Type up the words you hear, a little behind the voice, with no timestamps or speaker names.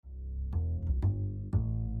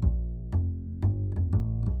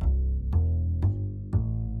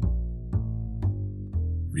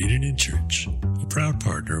Reading in Church, a proud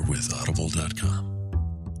partner with Audible.com.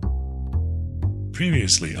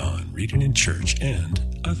 Previously on Reading in Church and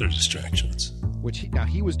Other Distractions. Now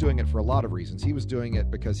he was doing it for a lot of reasons. He was doing it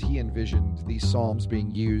because he envisioned these psalms being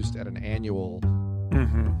used at an annual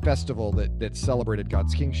festival that celebrated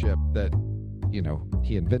God's kingship that,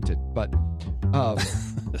 he invented. But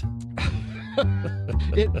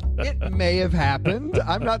it may have happened.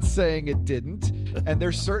 I'm not saying it didn't. And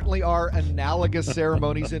there certainly are analogous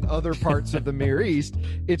ceremonies in other parts of the Near East.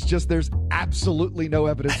 It's just there's absolutely no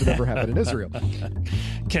evidence it ever happened in Israel.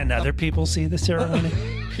 Can other people see the ceremony?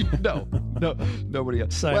 No, nobody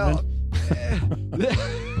else. Simon?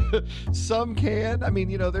 Well, some can. I mean,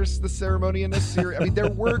 there's the ceremony in Assyria. I mean,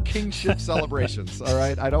 there were kingship celebrations. All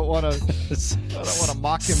right, I don't want to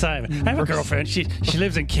mock him. Simon, I have a girlfriend. She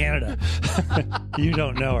lives in Canada. You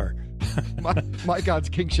don't know her. My God's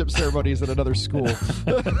kingship ceremony is at another school.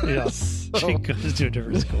 Yes, she goes to a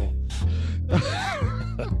different school.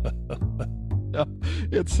 No,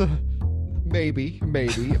 it's maybe,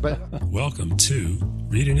 but Welcome to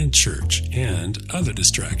Reading in Church and Other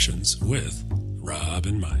Distractions with Rob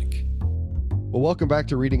and Mike. Well, welcome back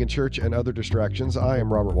to Reading in Church and Other Distractions. I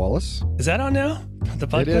am Robert Wallace. Is that on now? The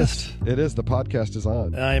podcast? It is. The podcast is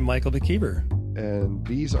on. I'm Michael McKeever. And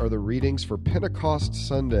these are the readings for Pentecost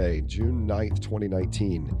Sunday, June 9th,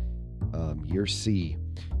 2019, year C.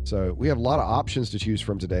 So we have a lot of options to choose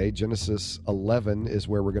from today. Genesis 11 is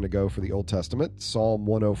where we're going to go for the Old Testament. Psalm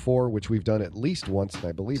 104, which we've done at least once, and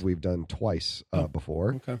I believe we've done twice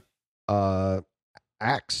before. Okay.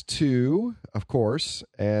 Acts 2, of course,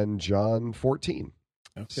 and John 14.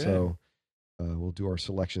 Okay. So we'll do our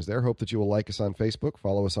selections there. Hope that you will like us on Facebook,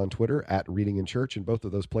 follow us on Twitter, at Reading in Church in both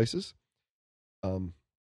of those places.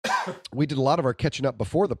 We did a lot of our catching up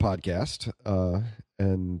before the podcast,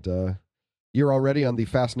 and you're already on the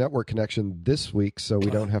Fast Network connection this week, so we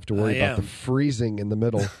don't have to worry about the freezing in the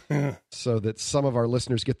middle, so that some of our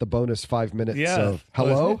listeners get the bonus 5 minutes. Yeah. So,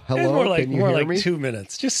 hello, Can you hear me? 2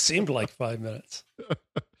 minutes. Just seemed like 5 minutes.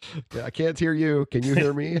 Yeah, I can't hear you. Can you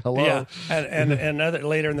hear me? Hello. Yeah, and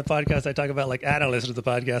later in the podcast, I talk about I don't listen to the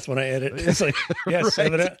podcast when I edit. It's like, yes,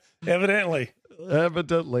 Right.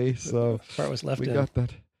 evidently. So Part was left we in. got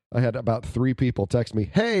that. I had about 3 people text me,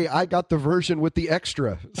 "Hey, I got the version with the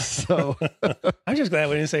extra." So I'm just glad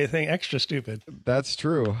we didn't say anything extra stupid. That's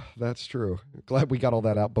true. Glad we got all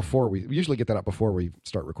that out before we usually get that out before we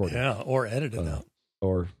start recording. Yeah, or edit it out.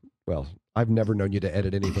 Or, well, I've never known you to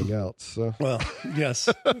edit anything else. So. Well, yes,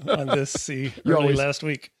 on this last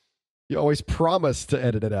week. You always promise to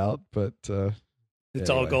edit it out, but it's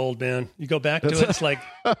anyway. all gold, man. You go back to it, it's like,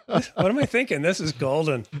 what am I thinking? This is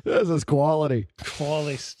golden. This is quality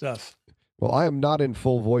Stuff. Well, I am not in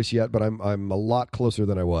full voice yet, but I'm a lot closer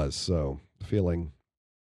than I was, so feeling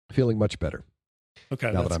much better.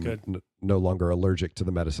 Okay, now that's that I'm good. no longer allergic to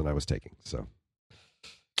the medicine I was taking. So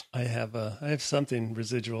I have something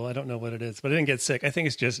residual. I don't know what it is, but I didn't get sick. I think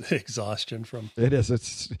it's just exhaustion from it is.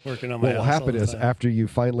 It's working on my what will house happen all the is time. after you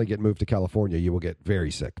finally get moved to California, you will get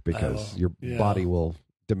very sick because your body will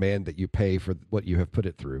demand that you pay for what you have put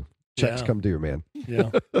it through. Checks come due, man.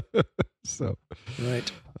 Yeah. So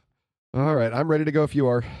Right. All right, I'm ready to go if you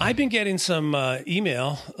are. I've been getting some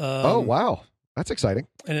email. Oh, wow. That's exciting.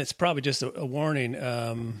 And it's probably just a warning.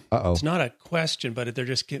 Uh-oh. It's not a question, but they're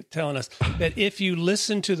just telling us that if you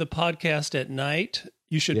listen to the podcast at night,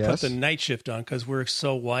 you should put the night shift on because we're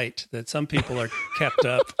so white that some people are kept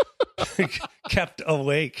up, kept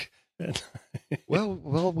awake.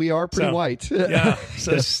 Well, we are pretty white. Yeah,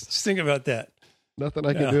 so just think about that. Nothing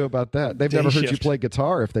I can do about that. They've Day never heard shift. you play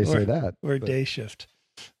guitar if they say that. We're day shift.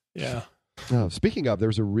 Yeah. Speaking of,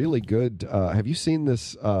 there's a really good, have you seen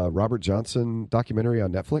this Robert Johnson documentary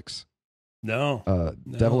on Netflix? No.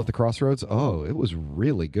 Devil at the Crossroads? Oh, it was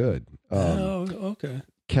really good. Okay.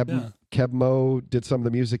 Kebmo did some of the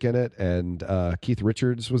music in it, and Keith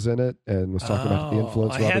Richards was in it and was talking about the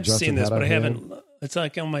influence Robert Johnson had on him. I have seen this, but I haven't. It's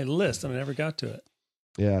like on my list, and I never got to it.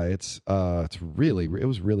 Yeah, it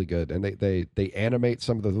was really good, and they animate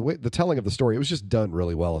some of the telling of the story. It was just done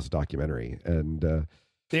really well as a documentary, and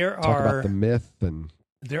talk about the myth and.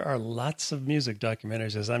 There are lots of music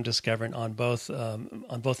documentaries, as I'm discovering, on both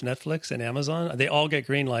Netflix and Amazon. They all get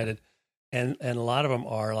green lighted, and a lot of them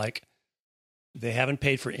are like they haven't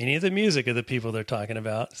paid for any of the music of the people they're talking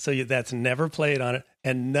about, so that's never played on it.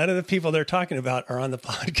 And none of the people they're talking about are on the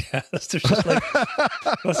podcast. There's just like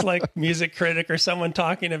it's like music critic or someone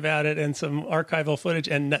talking about it, and some archival footage,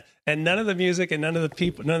 and none of the music and none of the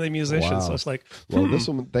people, none of the musicians. Wow. So it's like, well, this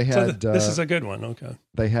one they had. This is a good one. Okay,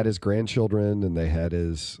 they had his grandchildren, and they had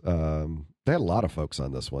his. They had a lot of folks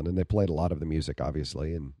on this one, and they played a lot of the music,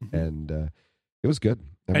 obviously, and It was good.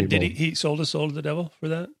 I And mean, did he sold his soul to the devil for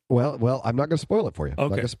that? Well, I'm not going to spoil it for you. I'm not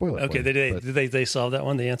Okay. going to spoil it. Okay. For you, Did but they solve that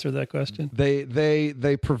one? They answered that question?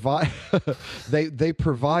 they provide they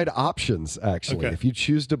provide options. Actually, Okay. if you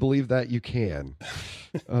choose to believe that, you can.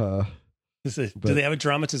 Do But- they have a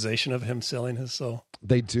dramatization of him selling his soul?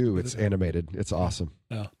 They do. It's animated. It's awesome.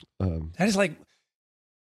 Oh. Um, That is like,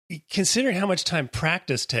 considering how much time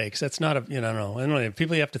practice takes, that's not a, I don't know.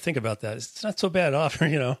 People, you have to think about that. It's not so bad off,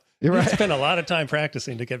 You're You right. spend a lot of time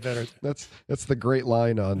practicing to get better. That's the great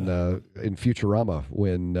line on in Futurama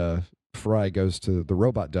when Fry goes to the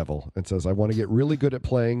robot devil and says, "I want to get really good at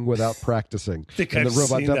playing without practicing." think And I've the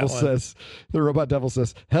robot seen devil that one. says,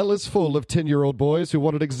 "Hell is full of 10-year-old boys who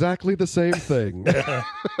wanted exactly the same thing."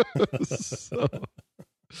 So-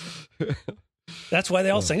 That's why they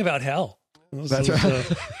all sing about hell. That's right.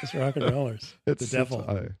 Those rock and rollers. The devil.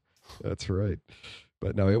 That's right.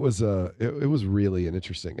 But no, it was it was really an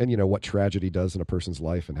interesting, and what tragedy does in a person's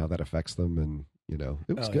life and how that affects them, and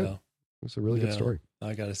it was good. Yeah. It was a really good Yeah. story.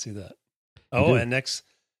 I got to see that. You Oh, do. and next,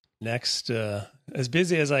 as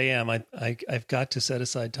busy as I am, I've got to set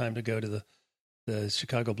aside time to go to the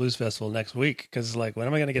Chicago Blues Festival next week, because when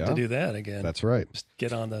am I going to get to Yeah. do that again? That's right. Just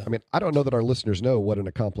get on the. I mean, I don't know that our listeners know what an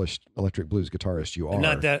accomplished electric blues guitarist you are.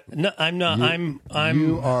 Not that. No, I'm not. You- I'm.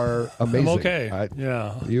 You are amazing. I'm okay. I-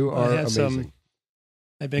 Yeah. You I are had amazing.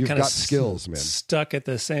 I've been You've kind of got skills, man. stuck at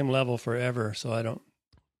the same level forever, so I don't.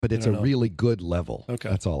 But it's I a don't know. really good level. Okay.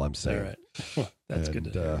 That's all I'm All saying. right. That's good to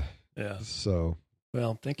And, hear. Yeah. So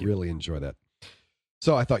Well, thank you. really enjoy that.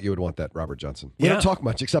 So I thought you would want that, Robert Johnson. We Yeah. don't talk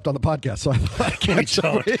much except on the podcast, so I thought I'd We catch up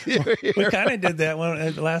don't. with you We here. kind of did that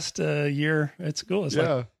one last year. It's cool. It's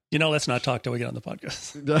Yeah. like, let's not talk till we get on the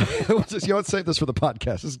podcast. Let's save this for the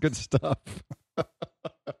podcast. This is good stuff.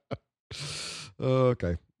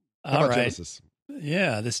 Okay. How All about right. Genesis?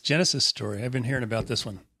 Yeah, this Genesis story. I've been hearing about this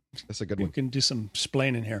one. That's a good We one. can do some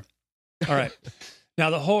splaining here. All right. Now,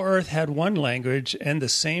 the whole earth had one language and the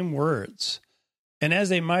same words. And as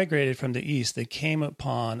they migrated from the east, they came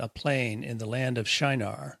upon a plain in the land of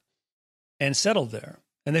Shinar and settled there.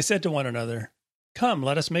 And they said to one another, "Come,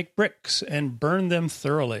 let us make bricks and burn them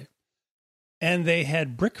thoroughly." And they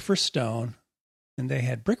had brick for stone,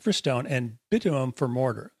 and bitumen for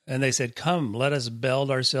mortar. And they said, "Come, let us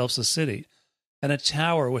build ourselves a city and a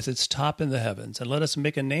tower with its top in the heavens, and let us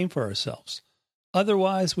make a name for ourselves.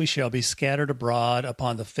 Otherwise we shall be scattered abroad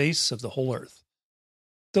upon the face of the whole earth."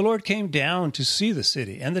 The Lord came down to see the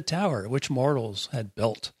city and the tower which mortals had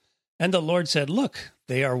built. And the Lord said, "Look,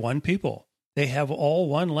 they are one people. They have all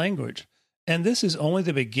one language. And this is only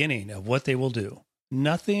the beginning of what they will do.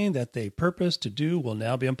 Nothing that they purpose to do will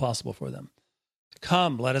now be impossible for them.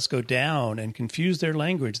 Come, let us go down and confuse their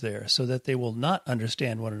language there, so that they will not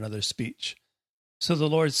understand one another's speech." So the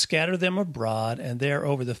Lord scattered them abroad, and from there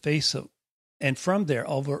over the face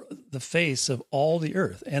of all the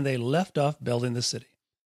earth, and they left off building the city.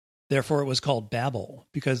 Therefore it was called Babel,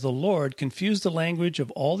 because the Lord confused the language of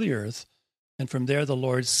all the earth, and from there the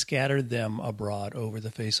Lord scattered them abroad over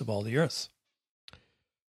the face of all the earth.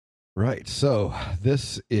 Right. So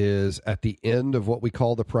this is at the end of what we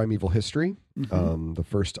call the primeval history. Mhm. The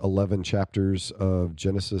first 11 chapters of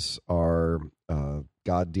Genesis are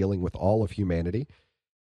God dealing with all of humanity.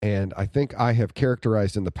 And I think I have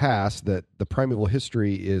characterized in the past that the primeval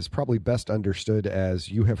history is probably best understood as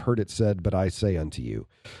 "you have heard it said, but I say unto you."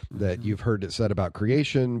 That you've heard it said about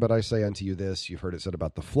creation, but I say unto you this. You've heard it said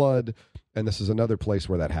about the flood. And this is another place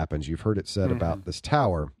where that happens. You've heard it said about this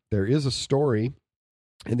tower. There is a story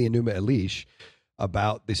in the Enuma Elish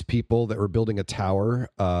about these people that were building a tower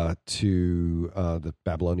to the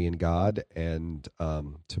Babylonian god and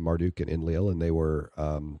to Marduk and Enlil, and they were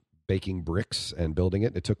baking bricks and building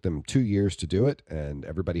it. It took them 2 years to do it, and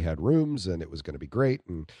everybody had rooms, and it was going to be great,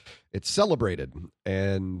 and it's celebrated.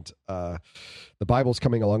 And the Bible's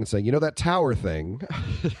coming along and saying, that tower thing.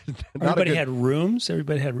 Everybody had rooms.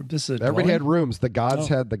 Everybody had rooms. The gods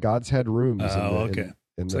had rooms. Okay.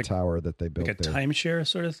 In the tower that they built Like a there. timeshare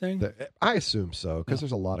sort of thing? I assume so, because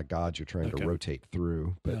there's a lot of gods you're trying to rotate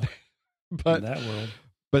through. But, In that world.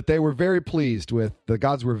 But they were very pleased the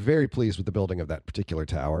gods were very pleased with the building of that particular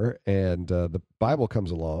tower. And the Bible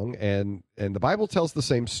comes along, and the Bible tells the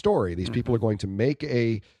same story. These people are going to make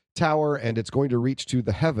a tower, and it's going to reach to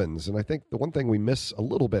the heavens. And I think the one thing we miss a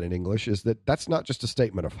little bit in English is that that's not just a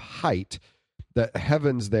statement of height. That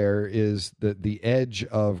heavens there is the edge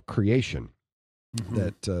of creation.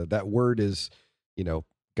 Mm-hmm. That word is,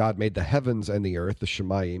 God made the heavens and the earth, the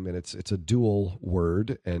Shemayim, and it's a dual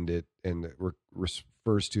word, and it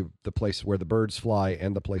refers to the place where the birds fly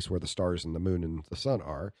and the place where the stars and the moon and the sun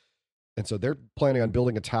are. And so they're planning on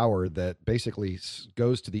building a tower that basically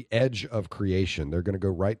goes to the edge of creation. They're going to go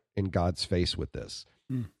right in God's face with this.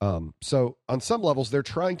 So on some levels, they're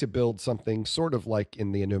trying to build something sort of like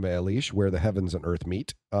in the Enuma Elish, where the heavens and earth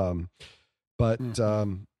meet. But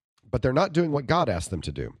they're not doing what God asked them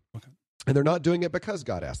to do. Okay. And they're not doing it because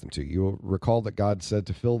God asked them to. You'll recall that God said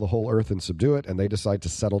to fill the whole earth and subdue it, and they decide to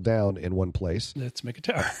settle down in one place. Let's make a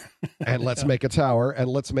tower. And let's make a tower, and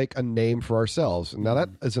let's make a name for ourselves. Now, that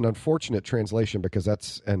is an unfortunate translation because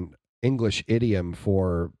that's an English idiom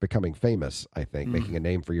for becoming famous, I think, making a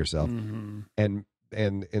name for yourself.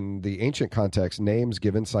 And in the ancient context, names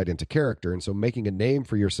give insight into character. And so making a name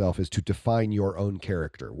for yourself is to define your own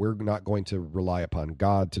character. We're not going to rely upon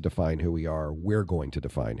God to define who we are. We're going to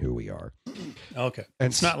define who we are. Okay.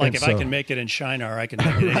 And it's not like if I can make it in Shinar, I can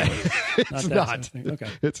make it anywhere. It's not. Okay.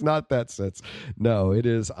 It's not that sense. No, it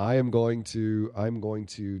is. I'm going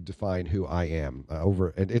to define who I am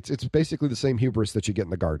and it's basically the same hubris that you get in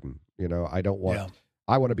the garden. You know, I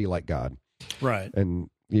want to be like God. Right. And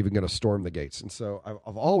even going to storm the gates. And so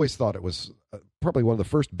I've always thought it was probably one of the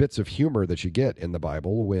first bits of humor that you get in the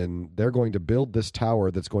Bible when they're going to build this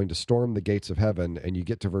tower that's going to storm the gates of heaven. And you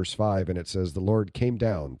get to verse 5 and it says, the Lord came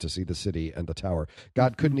down to see the city and the tower.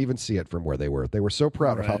 God couldn't even see it from where they were. They were so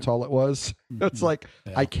proud of how tall it was. It's like,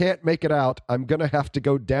 I can't make it out. I'm going to have to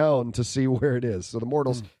go down to see where it is. So the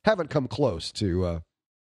mortals haven't come close to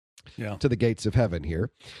the gates of heaven here.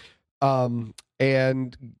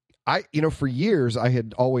 And for years, I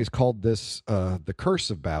had always called this the curse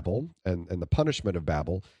of Babel and the punishment of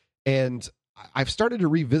Babel. And I've started to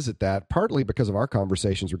revisit that partly because of our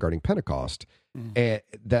conversations regarding Pentecost, and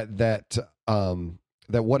that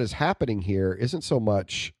what is happening here isn't so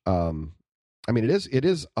much. It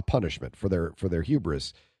is a punishment for their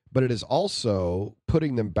hubris, but it is also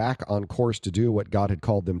putting them back on course to do what God had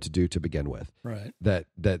called them to do to begin with. Right. That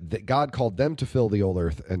God called them to fill the whole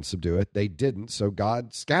earth and subdue it. They didn't, so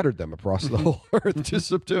God scattered them across the whole earth to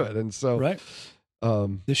subdue it. And so, right.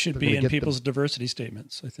 This should be in people's diversity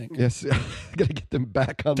statements, I think. Yes, got to get them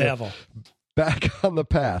back on the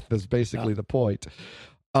path. Is basically the point.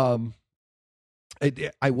 I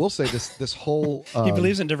will say this whole he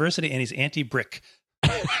believes in diversity and he's anti-brick.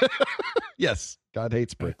 Yes, God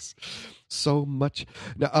hates bricks so much.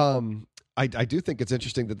 Now, I do think it's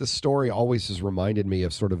interesting that this story always has reminded me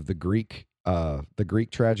of sort of the Greek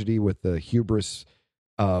tragedy with the hubris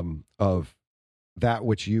of that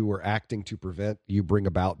which you were acting to prevent, you bring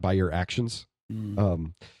about by your actions.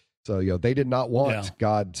 So they did not want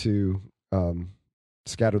God to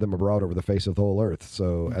scatter them abroad over the face of the whole earth.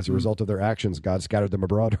 So as a result of their actions, God scattered them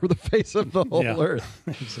abroad over the face of the whole earth.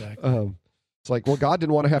 Exactly. It's like, well, God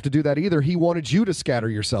didn't want to have to do that either. He wanted you to scatter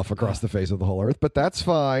yourself across the face of the whole earth, but that's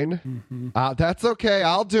fine. That's okay.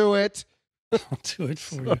 I'll do it. I'll do it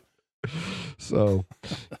for you. So,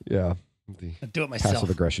 yeah. I'll do it myself.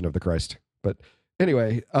 Passive aggression of the Christ. But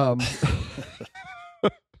anyway, but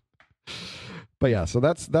yeah, so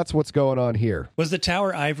that's what's going on here. Was the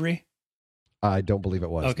tower ivory? I don't believe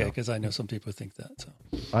it was. Okay, because I know some people think that. So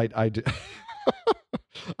I do.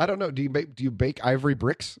 I don't know. Do you bake ivory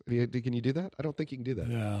bricks? Can you do that? I don't think you can do that.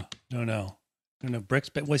 Yeah. No.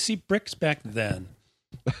 Bricks. Well, see, bricks back then.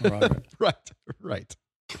 Right.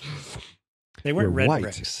 They weren't red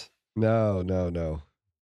bricks. No.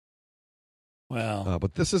 Wow.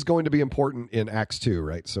 But this is going to be important in Acts 2,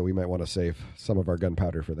 right? So we might want to save some of our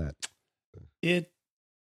gunpowder for that. It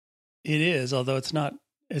is, although it's not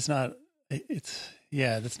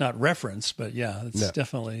referenced, but it's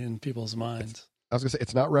definitely in people's minds. I was going to say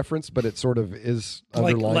it's not referenced, but it sort of is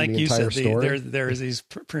underlying like the you entire said, story. There's these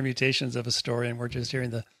permutations of a story, and we're just hearing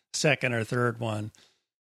the second or third one,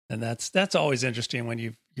 and that's always interesting when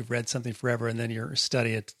you've read something forever and then you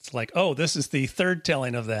study it. It's like, oh, this is the third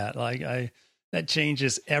telling of that. That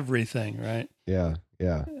changes everything, right? Yeah.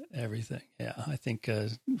 Everything. Yeah, I think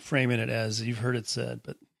framing it as you've heard it said,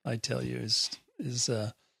 but I tell you is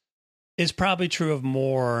probably true of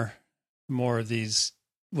more of these.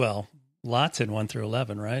 Well. Lots in 1 through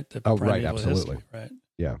 11, right? Right, absolutely. History, right?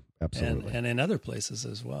 Yeah, absolutely. And in other places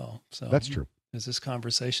as well. So that's true. There's this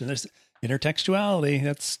conversation. There's intertextuality.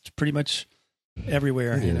 That's pretty much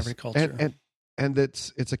everywhere in every culture. And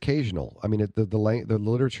it's occasional. I mean, the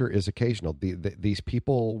literature is occasional. These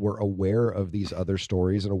people were aware of these other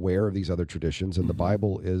stories and aware of these other traditions, and the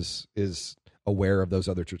Bible is aware of those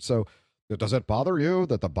other traditions. So does it bother you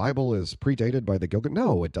that the Bible is predated by the Gilgamesh?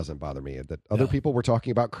 No, it doesn't bother me. That other people were talking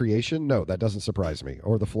about creation? No, that doesn't surprise me.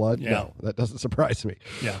 Or the flood? No, that doesn't surprise me.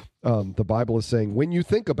 Yeah. The Bible is saying when you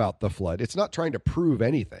think about the flood, it's not trying to prove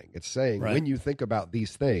anything. It's saying when you think about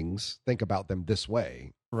these things, think about them this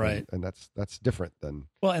way. Right. And that's different than.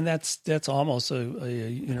 Well, and that's almost a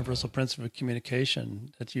universal principle of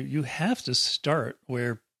communication, that you have to start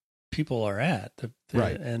where people are at,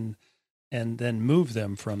 Right. and then move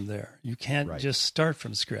them from there. You can't Right. just start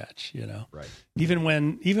from scratch, Right. Even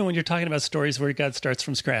when you're talking about stories where God starts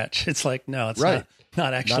from scratch, it's like, no, it's Right.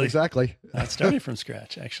 not actually Not exactly. not starting from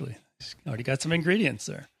scratch. Actually, he's already got some ingredients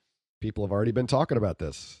there. People have already been talking about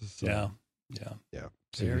this. So, Yeah. Yeah.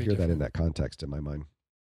 So you Very hear that in different. that context in my mind.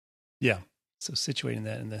 Yeah. So situating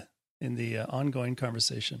that in the ongoing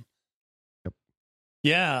conversation. Yep.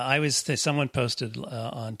 Yeah, someone posted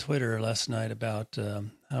on Twitter last night about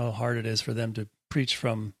how hard it is for them to preach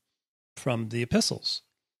from the epistles,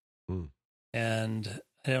 and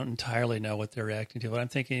I don't entirely know what they're reacting to, but I'm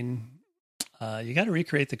thinking you got to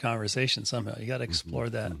recreate the conversation somehow. You got to explore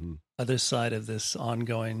that other side of this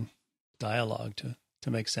ongoing dialogue to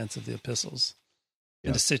make sense of the epistles.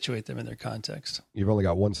 And to situate them in their context. You've only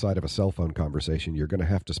got one side of a cell phone conversation. You're going to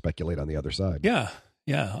have to speculate on the other side. Yeah.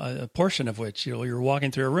 A portion of which, you're walking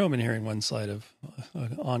through a room and hearing one side of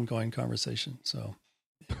an ongoing conversation. So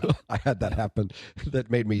I had that happen. That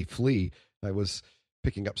made me flee. I was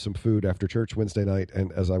picking up some food after church Wednesday night,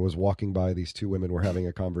 and as I was walking by, these two women were having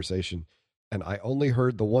a conversation, and I only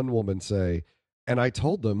heard the one woman say, and I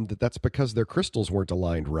told them that that's because their crystals weren't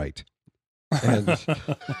aligned right. And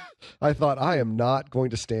I thought, I am not going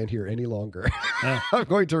to stand here any longer. I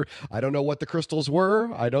don't know what the crystals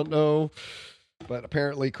were. I don't know. But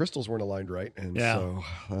apparently crystals weren't aligned right. And so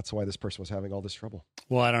that's why this person was having all this trouble.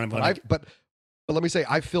 Well, I don't know. But let me say,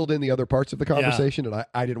 I filled in the other parts of the conversation, and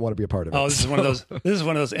I didn't want to be a part of it. Oh, this is one of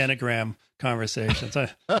those Enneagram conversations.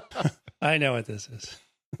 I know what this is.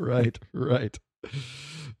 Right.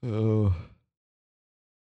 Oh.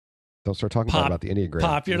 Don't start talking about the Enneagram.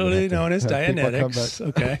 Popularly known as Dianetics.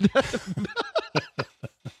 Okay.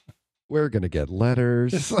 We're going to get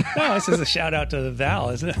letters. No, this is a shout out to Val,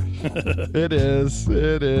 isn't it? It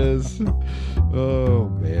is. Oh,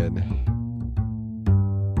 man.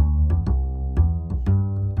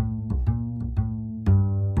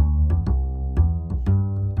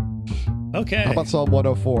 Okay. How about Psalm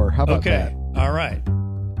 104? How about that? All right.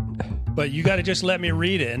 But you got to just let me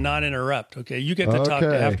read it and not interrupt. Okay. You get to talk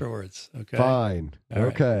afterwards. Okay. Fine. All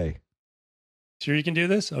right. Okay. Sure you can do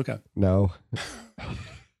this? Okay. No.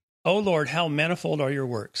 O Lord, how manifold are your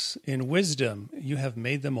works. In wisdom you have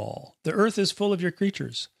made them all. The earth is full of your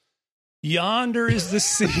creatures. Yonder is the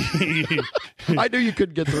sea. I knew you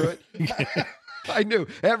couldn't get through it. I knew.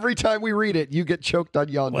 Every time we read it, you get choked on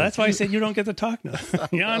yonder. Well, that's why I said you don't get to talk now.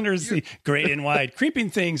 Yonder is the great and wide. Creeping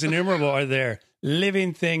things innumerable are there.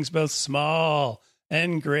 Living things both small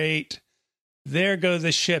and great. There go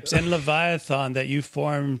the ships and Leviathan that you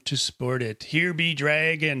formed to sport it. Here be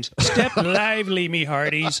dragons. Step lively, me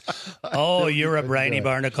hearties. Oh, you're a briny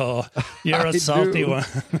barnacle. You're a salty one.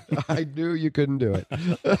 I knew you couldn't do it.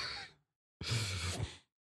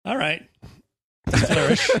 All right.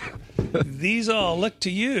 Flourish. These all look to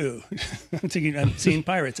you. I'm seeing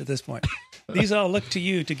pirates at this point. These all look to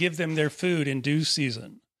you to give them their food in due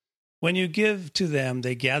season. When you give to them,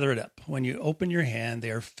 they gather it up. When you open your hand, they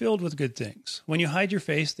are filled with good things. When you hide your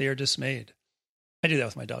face, they are dismayed. I do that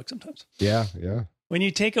with my dog sometimes. Yeah. When you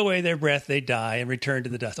take away their breath, they die and return to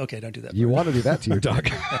the dust. Okay, don't do that. You want to do that to your dog.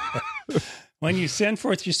 When you send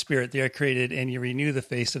forth your spirit, they are created, and you renew the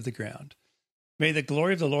face of the ground. May the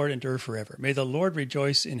glory of the Lord endure forever. May the Lord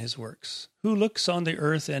rejoice in his works. Who looks on the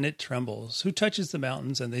earth and it trembles? Who touches the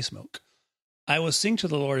mountains and they smoke? I will sing to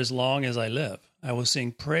the Lord as long as I live. I will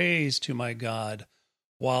sing praise to my God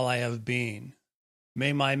while I have been.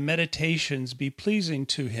 May my meditations be pleasing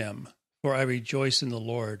to him, for I rejoice in the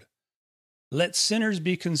Lord. Let sinners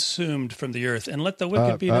be consumed from the earth, and let the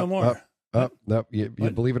wicked be no more. No, you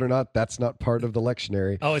believe it or not, that's not part of the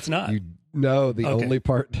lectionary. Oh, it's not? The only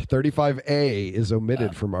part, 35a, is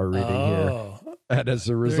omitted from our reading here. And as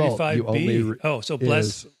a result, 35B. you only... So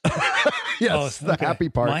bless... Yes, the happy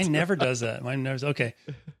part. Mine never does that. Okay.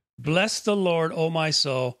 Bless the Lord, O my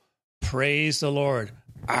soul. Praise the Lord.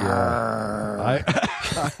 Yeah.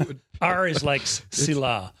 R is like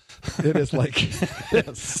Selah. It is like,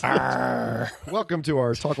 yes. Welcome to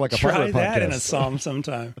our Talk Like a Pirate podcast. Try that in a psalm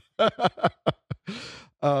sometime.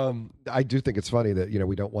 I do think it's funny that,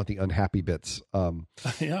 we don't want the unhappy bits.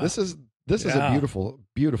 This is a beautiful,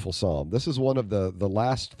 beautiful psalm. This is one of the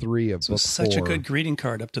last three of book 4. Such a good greeting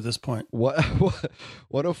card up to this point.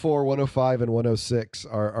 104, 105, and 106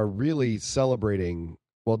 are really celebrating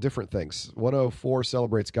well, different things. 104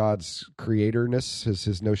 celebrates God's creatorness,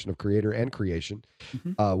 his notion of creator and creation.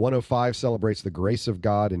 105 celebrates the grace of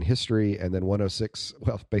God in history, and then 106,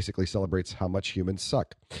 well, basically celebrates how much humans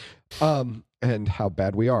suck, and how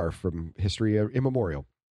bad we are from history immemorial.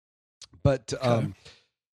 But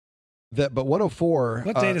but 104.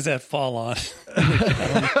 What day does that fall on?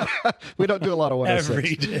 We don't do a lot of 106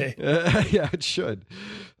 every day. Yeah, it should.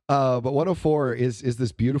 But 104 is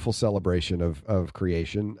this beautiful celebration of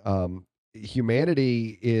creation.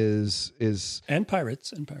 Humanity is and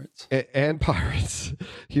pirates. And pirates.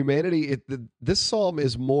 Humanity. This psalm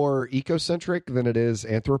is more ecocentric than it is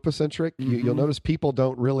anthropocentric. You'll notice people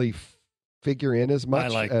don't really figure in as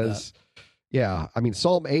much as. That. Yeah, I mean,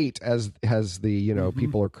 Psalm 8 has the,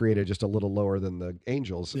 people are created just a little lower than the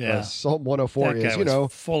angels. Yeah. Psalm 104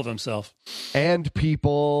 is, full of himself. And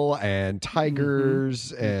people and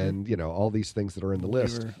tigers and, all these things that are in the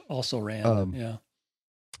list. Also ran, yeah.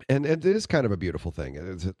 And it is kind of a beautiful thing.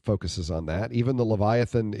 It focuses on that. Even the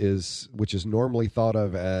Leviathan which is normally thought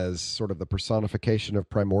of as sort of the personification of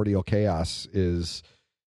primordial chaos, is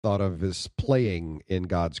thought of as playing in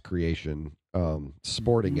God's creation.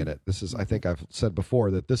 Sporting in it. This is, I think I've said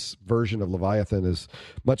before, that this version of Leviathan is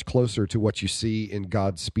much closer to what you see in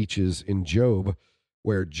God's speeches in Job,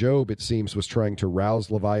 where Job, it seems, was trying to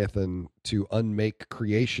rouse Leviathan to unmake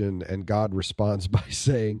creation, and God responds by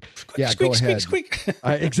saying, squeak, go squeak, ahead. Squeak, squeak.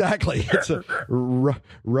 Exactly. It's a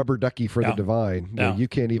rubber ducky for the divine. Yeah. You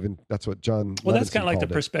can't even, that's what John Well, that's kind of like the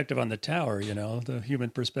it. perspective on the tower, the human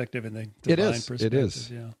perspective and the divine perspective. It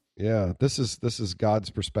is. Yeah. Yeah, this is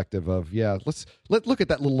God's perspective of, let's look at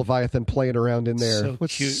that little Leviathan playing around in there. So cute.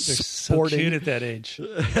 They're so cute at that age.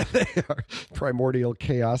 They are primordial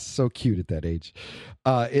chaos. So cute at that age.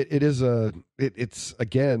 It's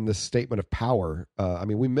again this statement of power. I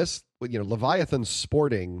mean, we miss Leviathan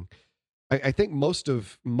sporting. I think most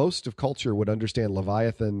of culture would understand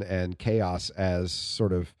Leviathan and chaos as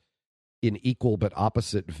sort of an equal but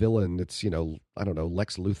opposite villain. It's, I don't know,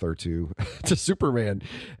 Lex Luthor to Superman.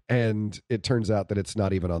 And it turns out that it's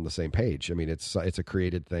not even on the same page. I mean, it's a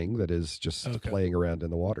created thing that is just playing around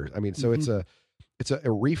in the waters. I mean, so it's a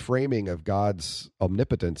reframing of God's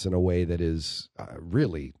omnipotence in a way that is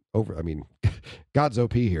really over. I mean, God's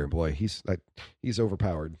OP here, boy. He's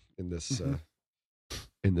overpowered in this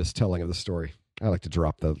in this telling of the story. I like to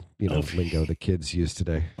drop the lingo the kids use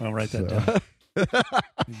today. I'll write that down.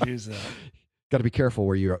 Use that. Got to be careful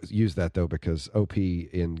where you use that, though, because OP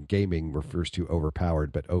in gaming refers to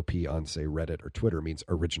overpowered, but OP on, say, Reddit or Twitter means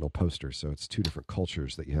original poster. So it's two different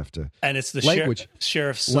cultures that you have to. And it's the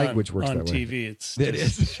sheriff's son language works on that way. TV.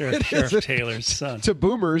 It's Sheriff Taylor's son. To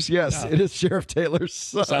boomers, yes, it is Sheriff Taylor's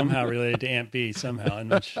son. Somehow related to Aunt B. Somehow, I'm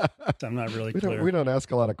not really clear. We don't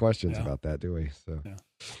ask a lot of questions about that, do we? So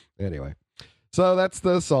anyway, so that's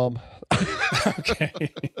the psalm. Okay.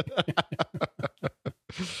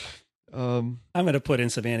 I'm going to put in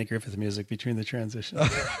some Andy Griffith music between the transitions.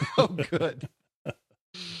 Oh, good.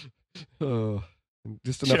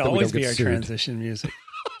 Just enough Should that always we don't be our get sued. transition music.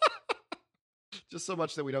 Just so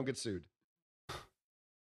much that we don't get sued.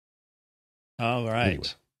 All right. Anyway.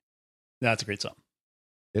 That's a great song.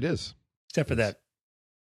 It is. Except for that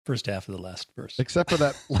first half of the last verse. Except for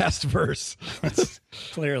that last verse. It's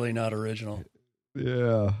clearly not original.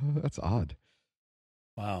 Yeah, that's odd.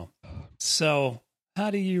 Wow. So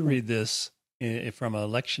how do you read this from a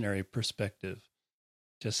lectionary perspective?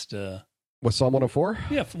 Just With Psalm 104?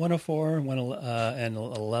 Yeah, 104 and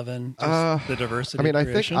 11. Just the diversity. I mean, I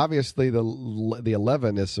creation. think obviously the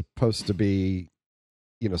 11 is supposed to be,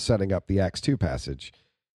 setting up the Acts 2 passage,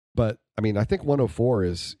 but I mean, I think 104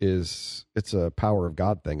 is it's a power of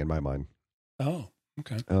God thing in my mind. Oh,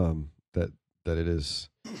 okay. That it is.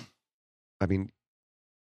 I mean,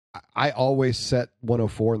 I always set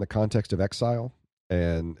 104 in the context of exile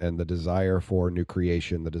and the desire for new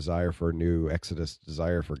creation, the desire for new exodus,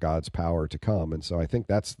 desire for God's power to come. And so I think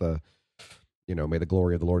that's may the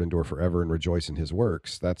glory of the Lord endure forever and rejoice in his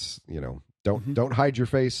works. That's, don't hide your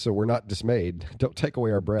face so we're not dismayed. Don't take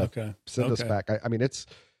away our breath. Okay. Send us back. I mean, it's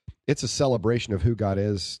a celebration of who God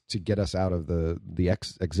is to get us out of the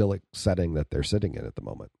exilic setting that they're sitting in at the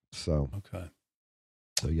moment. So, okay.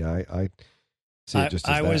 So yeah, I see it just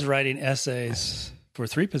as I that. was writing essays for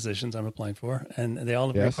 3 positions I'm applying for, and they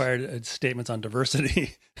all required statements on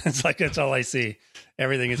diversity. It's like, that's all I see.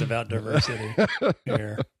 Everything is about diversity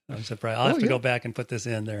here. I'm surprised. I'll have to go back and put this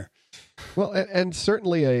in there. Well, and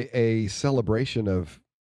certainly a celebration of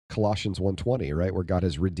Colossians 1:20, right, where God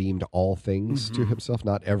has redeemed all things to himself,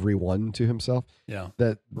 not everyone to himself. Yeah,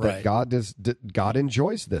 that God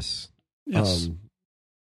enjoys this. Yes.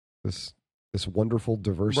 This wonderful,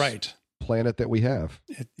 diverse planet that we have.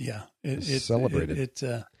 It's celebrated.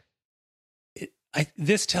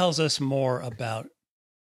 This tells us more about,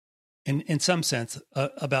 in some sense,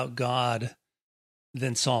 about God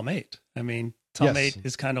than Psalm 8. I mean, Psalm 8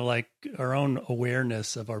 is kind of like our own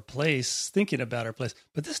awareness of our place, thinking about our place.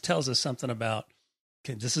 But this tells us something about,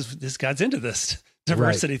 okay, this God's into this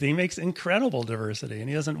diversity thing. He makes incredible diversity, and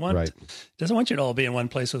he doesn't want you to all be in one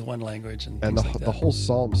place with one language. And the whole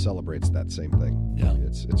psalm celebrates that same thing. Yeah.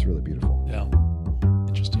 It's really beautiful. Yeah.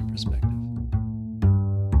 Interesting perspective.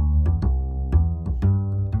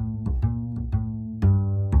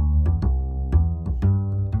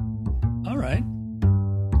 All right.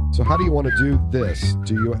 So how do you want to do this?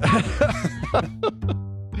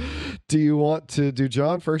 Do you want to do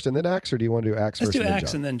John first and then Acts, or do you want to do Acts first? Let's do and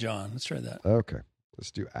Acts then and then John. Let's try that. Okay,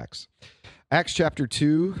 let's do Acts. Acts chapter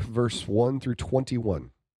 2, verse 1 through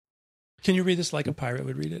 21. Can you read this like a pirate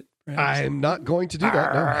would read it? Perhaps? I'm not going to do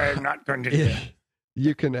that. No. I'm not going to do that.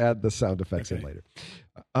 You can add the sound effects in later.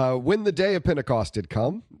 When the day of Pentecost had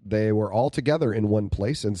come, they were all together in one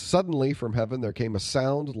place, and suddenly from heaven there came a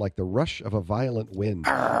sound like the rush of a violent wind.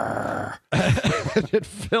 And it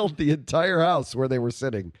filled the entire house where they were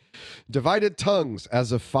sitting. Divided tongues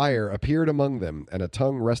as of fire appeared among them, and a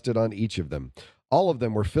tongue rested on each of them. All of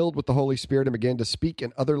them were filled with the Holy Spirit and began to speak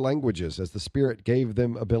in other languages as the Spirit gave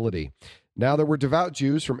them ability. Now there were devout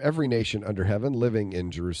Jews from every nation under heaven living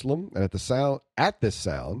in Jerusalem, and at this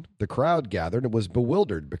sound, the crowd gathered and was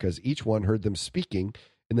bewildered because each one heard them speaking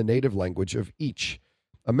in the native language of each.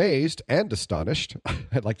 Amazed and astonished,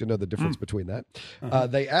 I'd like to know the difference between that.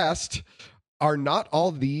 They asked, "Are not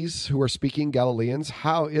all these who are speaking Galileans?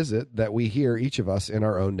 How is it that we hear each of us in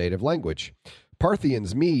our own native language?"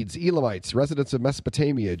 Parthians, Medes, Elamites, residents of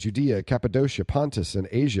Mesopotamia, Judea, Cappadocia, Pontus, and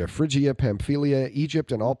Asia, Phrygia, Pamphylia,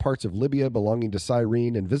 Egypt, and all parts of Libya belonging to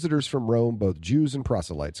Cyrene, and visitors from Rome, both Jews and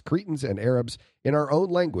proselytes, Cretans and Arabs, in our own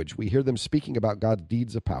language, we hear them speaking about God's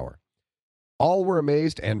deeds of power. All were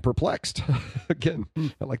amazed and perplexed. Again,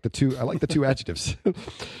 I like the two adjectives.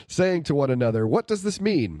 Saying to one another, "What does this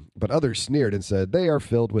mean?" But others sneered and said, "They are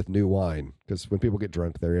filled with new wine." Because when people get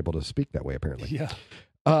drunk, they're able to speak that way, apparently. Yeah.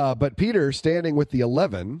 But Peter, standing with the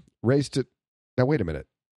 11, raised it. Now, wait a minute.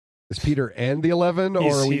 Is Peter and the 11,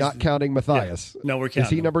 or are we not counting Matthias? Yeah. No, we're counting. Is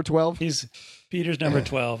he number 12? Peter's number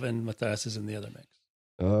 12, and Matthias is in the other mix.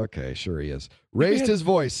 Okay, sure he is. Raised his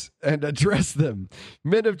voice and addressed them.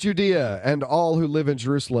 "Men of Judea and all who live in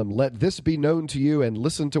Jerusalem, let this be known to you and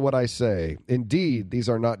listen to what I say. Indeed, these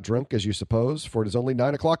are not drunk as you suppose, for it is only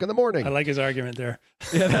 9:00 in the morning." I like his argument there.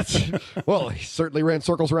 Yeah, well, he certainly ran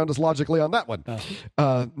circles around us logically on that one.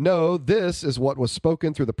 No, this is what was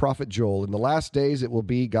spoken through the prophet Joel. "In the last days it will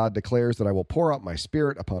be, God declares, that I will pour out my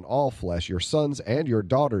spirit upon all flesh. Your sons and your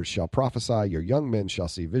daughters shall prophesy. Your young men shall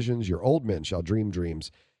see visions. Your old men shall dream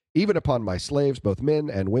dreams. Even upon my slaves, both men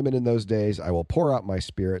and women in those days, I will pour out my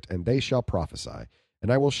spirit, and they shall prophesy.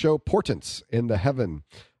 And I will show portents in the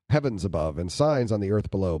heavens above, and signs on the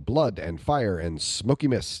earth below, blood and fire and smoky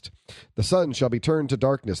mist. The sun shall be turned to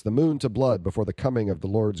darkness, the moon to blood, before the coming of the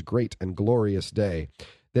Lord's great and glorious day.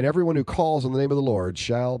 Then everyone who calls on the name of the Lord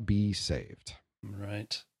shall be saved."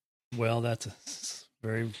 Right. Well, that's a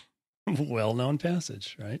very well-known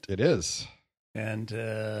passage, right? It is. And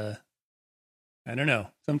I don't know.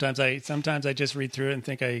 Sometimes I just read through it and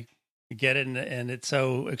think I get it, and it's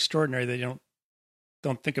so extraordinary that you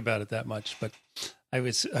don't think about it that much. But I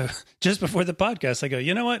was just before the podcast, I go,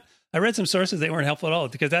 you know what? I read some sources, they weren't helpful at all,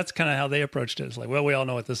 because that's kind of how they approached it. It's like, well, we all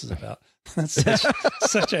know what this is about. That's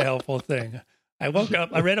such a helpful thing. I woke up,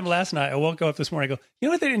 I read them last night. I woke up this morning, I go, you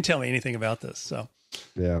know what? They didn't tell me anything about this. So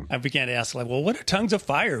yeah, I began to ask, like, well, what do tongues of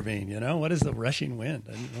fire mean? You know, what is the rushing wind?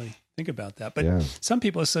 I didn't really think about that. But some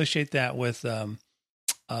people associate that with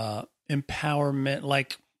empowerment,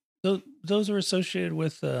 like those are associated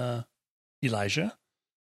with Elijah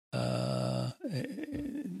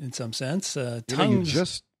in some sense.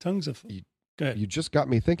 Tongues of. Go ahead. You just got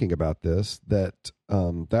me thinking about this, that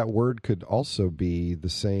that word could also be the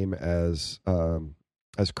same as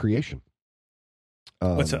creation.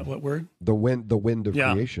 What's that? What word? The wind of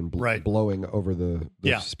creation blowing over the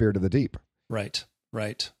spirit of the deep. Right.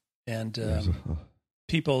 And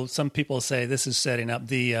some people say this is setting up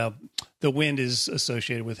the wind is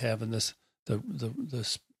associated with heaven.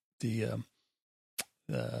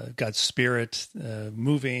 God's spirit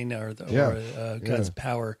moving, or God's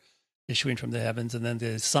power issuing from the heavens, and then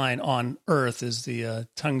the sign on earth is the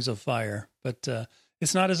tongues of fire. But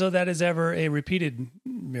it's not as though that is ever a repeated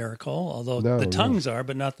miracle, although the tongues are,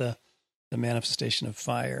 but not the manifestation of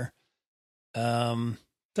fire.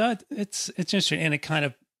 That it's interesting, and it kind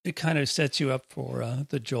of sets you up for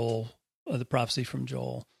the prophecy from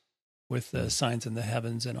Joel, with the signs in the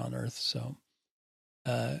heavens and on earth. So,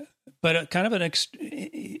 but kind of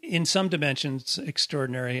in some dimensions,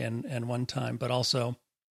 extraordinary and one time, but also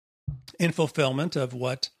in fulfillment of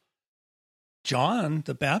what John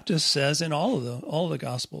the Baptist says in all of the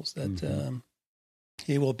Gospels, that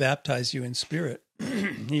he will baptize you in spirit.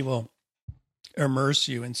 He will immerse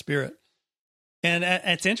you in spirit. And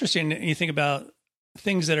it's interesting, you think about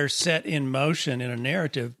things that are set in motion in a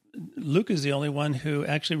narrative. Luke is the only one who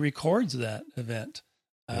actually records that event.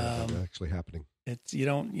 That's actually happening. It's you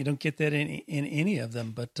don't get that in any of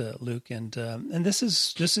them, but Luke, and this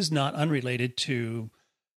is not unrelated to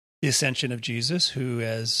the ascension of Jesus, who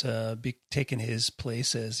has taken his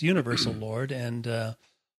place as universal Lord, and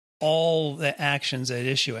all the actions at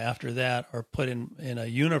issue after that are put in a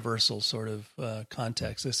universal sort of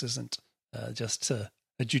context. This isn't just a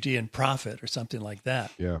Judean prophet or something like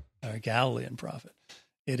that, or a Galilean prophet.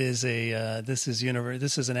 It is this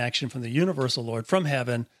is an action from the universal Lord from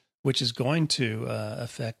heaven, which is going to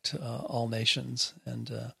affect all nations,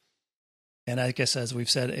 and I guess, as we've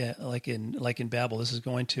said, like in Babel, this is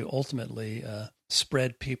going to ultimately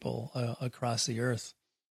spread people across the earth.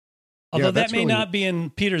 Although that may not be in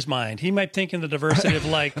Peter's mind. He might think in the diversity of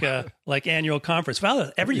like annual conference.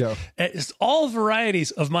 Wow, it's all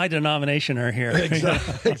varieties of my denomination are here.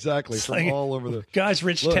 Exactly. From like all over the God's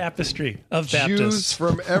rich tapestry of Baptists. Jews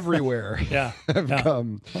from everywhere have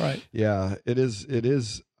come. All right. Yeah, it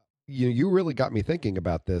is. You really got me thinking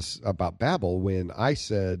about this, about Babel, when I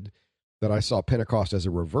said that I saw Pentecost as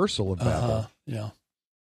a reversal of Babel.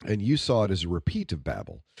 And you saw it as a repeat of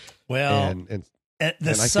Babel. Well, and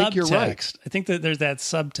the subtext, think you're right. I think that there's that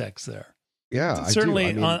subtext there. Yeah, certainly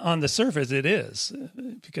I do. On the surface it is,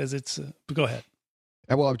 because it's. Go ahead.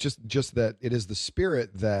 And well, just that it is the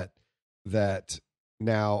Spirit that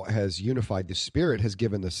now has unified. The Spirit has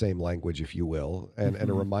given the same language, if you will, and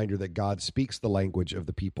a reminder that God speaks the language of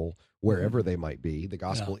the people wherever they might be. The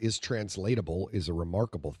gospel is translatable, is a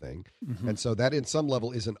remarkable thing, and so that in some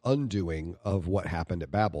level is an undoing of what happened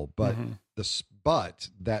at Babel. But but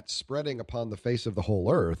that spreading upon the face of the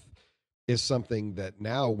whole earth is something that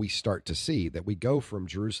now we start to see, that we go from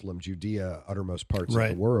Jerusalem, Judea, uttermost parts of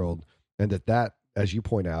the world, and that, as you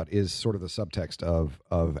point out, is sort of the subtext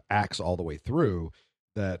of Acts all the way through,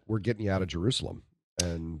 that we're getting you out of Jerusalem.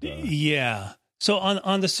 And so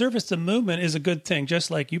on the surface, the movement is a good thing, just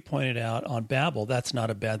like you pointed out on Babel. That's not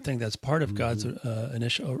a bad thing. That's part of God's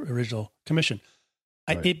original commission.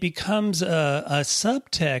 It becomes a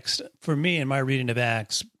subtext for me in my reading of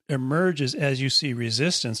Acts, emerges as you see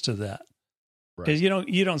resistance to that. Because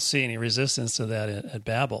you don't see any resistance to that at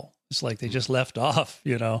Babel. It's like they just left off,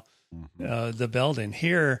 the building.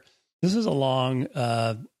 Here, this is a long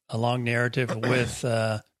narrative with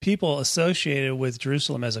people associated with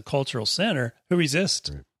Jerusalem as a cultural center who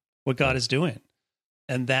resist what God is doing.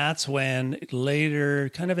 And that's when later,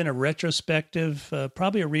 kind of in a retrospective,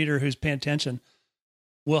 probably a reader who's paying attention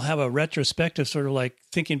will have a retrospective sort of like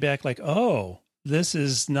thinking back, like, oh, this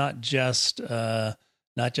is not just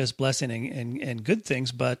blessing and good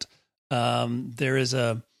things, but there is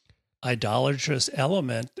a idolatrous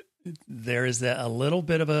element. There is that a little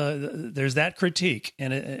bit of there's that critique.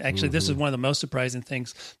 And actually, this is one of the most surprising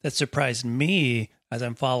things that surprised me as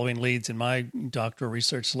I'm following leads in my doctoral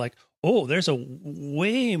research. Like, oh, there's a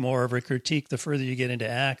way more of a critique the further you get into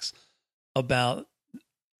Acts about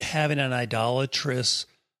having an idolatrous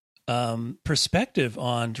perspective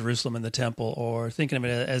on Jerusalem and the temple, or thinking of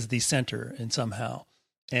it as the center in somehow,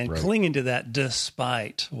 and clinging to that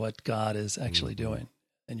despite what God is actually doing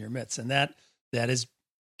in your midst. And that is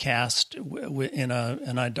cast in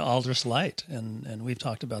an idolatrous light, and we've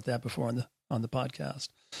talked about that before on the podcast.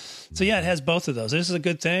 So it has both of those. This is a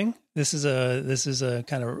good thing. This is a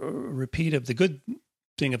kind of repeat of the good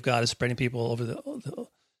thing of God is spreading people over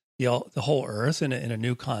the whole earth in a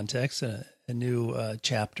new context, a new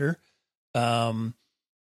chapter.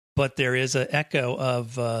 But there is an echo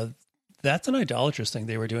of that's an idolatrous thing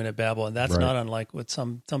they were doing at Babel, and that's not unlike what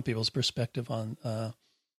some people's perspective on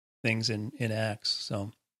things in Acts.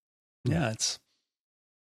 So it's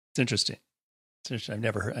interesting. It's interesting. I've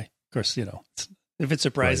never heard. Of course, if it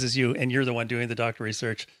surprises you and you're the one doing the doctoral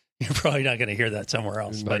research, you're probably not going to hear that somewhere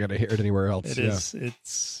else. You're not going to hear it anywhere else. It is.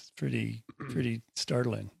 It's pretty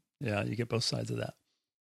startling. Yeah, you get both sides of that.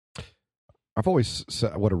 I've always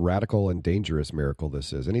said what a radical and dangerous miracle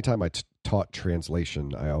this is. Anytime I taught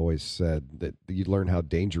translation, I always said that you'd learn how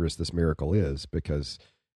dangerous this miracle is, because,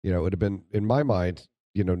 it would have been, in my mind,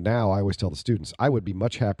 now I always tell the students, I would be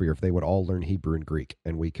much happier if they would all learn Hebrew and Greek,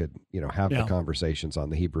 and we could, have the conversations on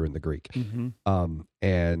the Hebrew and the Greek.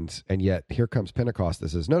 And yet here comes Pentecost that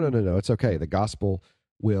says, no, it's okay. The gospel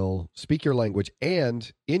will speak your language,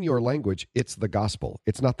 and in your language, it's the gospel.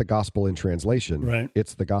 It's not the gospel in translation. Right.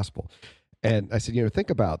 It's the gospel. And I said, think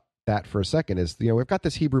about that for a second. Is, we've got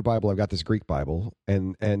this Hebrew Bible, I've got this Greek Bible,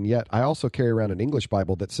 and yet I also carry around an English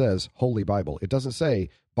Bible that says Holy Bible. It doesn't say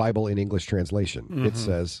Bible in English translation. It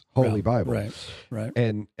says Holy Bible. Right.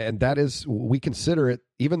 And that is, we consider it,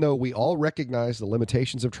 even though we all recognize the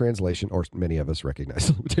limitations of translation, or many of us recognize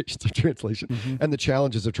the limitations of translation and the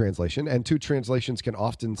challenges of translation. And two translations can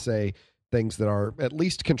often say things that are at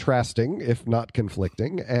least contrasting, if not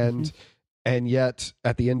conflicting. And yet,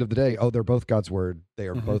 at the end of the day, they're both God's word. They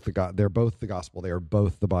are both they're both the gospel. They are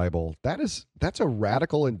both the Bible. That's a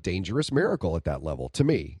radical and dangerous miracle at that level, to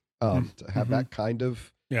me. To have that kind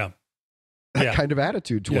of kind of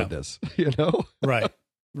attitude toward this,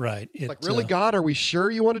 Right. It's like, really, God, are we sure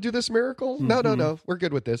you want to do this miracle? No, we're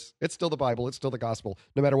good with this. It's still the Bible. It's still the gospel,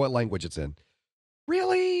 no matter what language it's in.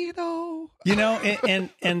 Really, though?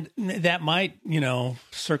 And that might,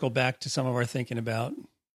 circle back to some of our thinking about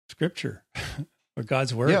Scripture or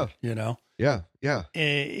God's word. Yeah.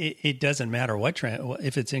 It doesn't matter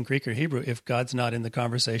if it's in Greek or Hebrew. If God's not in the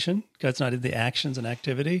conversation, God's not in the actions and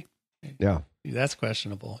activity. Yeah, that's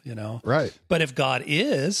questionable. Right. But if God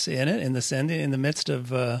is in it, in the midst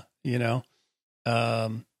of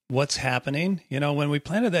what's happening, when we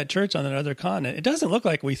planted that church on another continent, it doesn't look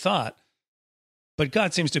like we thought. But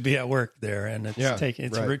God seems to be at work there, and it's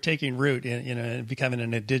taking root in and becoming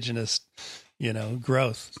an indigenous,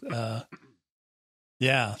 growth.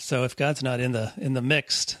 So if God's not in the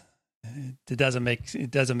mixed, it doesn't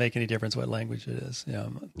make any difference what language it is.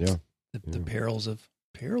 The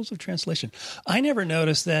perils of translation. I never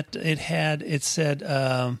noticed that it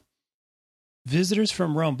said visitors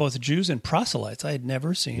from Rome, both Jews and proselytes. I had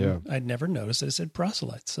never seen. I'd never noticed that it said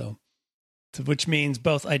proselytes. So which means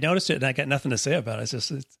both. I noticed it, and I got nothing to say about it.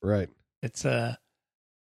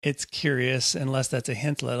 It's curious, unless that's a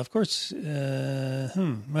hint that, of course,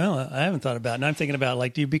 well, I haven't thought about it. And I'm thinking about,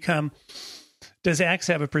 does Acts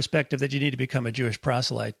have a perspective that you need to become a Jewish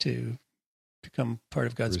proselyte to become part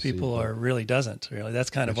of God's people, or really doesn't? Really, that's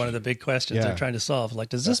kind of one of the big questions they're trying to solve.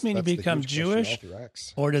 Does this mean you become Jewish,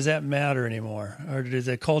 or does that matter anymore? Or does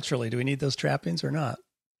it culturally, do we need those trappings or not?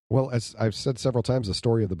 Well, as I've said several times, the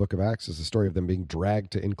story of the book of Acts is the story of them being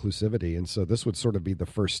dragged to inclusivity. And so this would sort of be the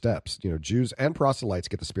first steps. Jews and proselytes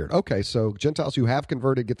get the Spirit. Okay, so Gentiles who have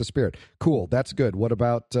converted get the Spirit. Cool, that's good. What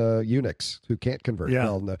about eunuchs who can't convert? Yeah.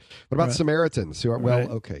 Well, no. What about Samaritans who are,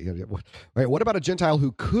 okay. What about a Gentile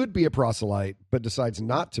who could be a proselyte but decides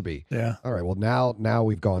not to be? Yeah. All right, well, now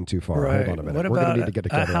we've gone too far. Right. Hold on a minute. What We're going about to need to get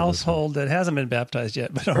together a household that hasn't been baptized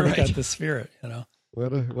yet but already got the Spirit,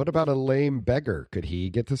 What about a lame beggar? Could he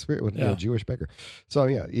get the Spirit? A Jewish beggar. So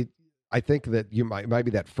I think that you might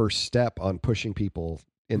be that first step on pushing people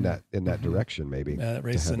in that direction. Maybe that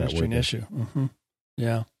raises an interesting issue.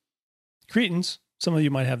 Yeah, Cretans. Some of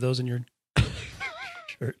you might have those in your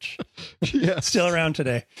church. Yeah, still around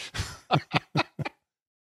today.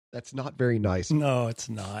 That's not very nice. No, it's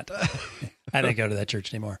not. I didn't go to that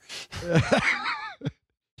church anymore.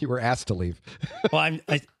 You were asked to leave. Well,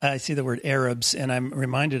 I see the word Arabs, and I'm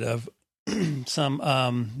reminded of some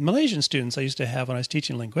Malaysian students I used to have when I was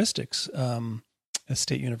teaching linguistics at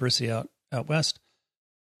State University out west.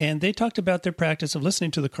 And they talked about their practice of listening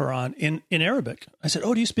to the Quran in Arabic. I said,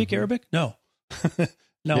 "Oh, do you speak Arabic?" No.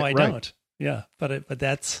 No, I don't. Yeah, but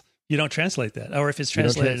that's, you don't translate that. Or if it's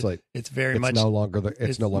translated, it's very much no longer the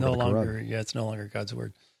Quran. Yeah, it's no longer God's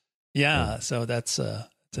word. Yeah, so that's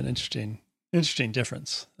it's an interesting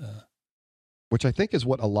difference. Which I think is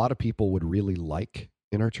what a lot of people would really like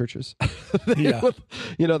in our churches.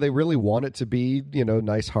 They really want it to be,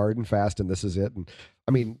 nice, hard and fast, and this is it. And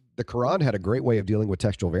I mean, the Quran had a great way of dealing with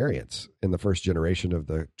textual variants in the first generation of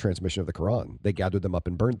the transmission of the Quran. They gathered them up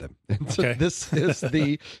and burned them. And so this is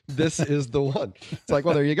the one. It's like,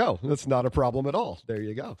 well, there you go. That's not a problem at all. There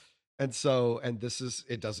you go. And so,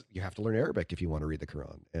 you have to learn Arabic if you want to read the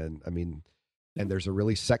Quran. And I mean, and there's a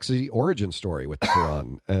really sexy origin story with the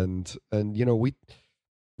Quran. And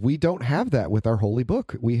we don't have that with our holy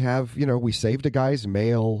book. We have, we saved a guy's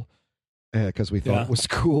mail because we thought it was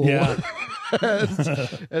cool. Yeah.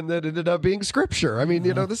 and then ended up being scripture. I mean,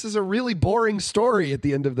 this is a really boring story at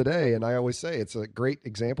the end of the day. And I always say it's a great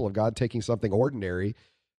example of God taking something ordinary,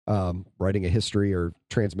 writing a history or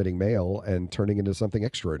transmitting mail, and turning into something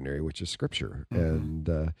extraordinary, which is scripture.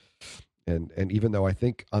 Mm-hmm. And even though I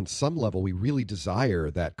think on some level we really desire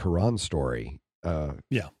that Quran story,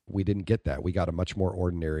 we didn't get that. We got a much more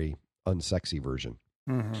ordinary, unsexy version.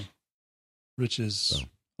 Mm-hmm. Which is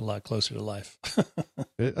a lot closer to life.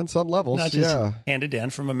 On some levels, not just handed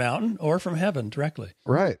down from a mountain or from heaven directly.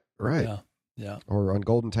 Right. Yeah. Yeah. or on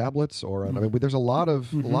golden tablets, or on, I mean, there's a lot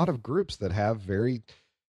of groups that have very,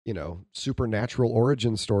 supernatural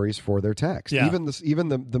origin stories for their text. Yeah. Even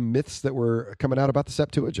the myths that were coming out about the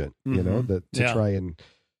Septuagint, that to try and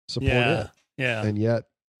support it. Yeah. And yet,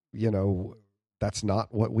 that's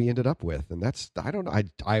not what we ended up with. And that's, I don't know.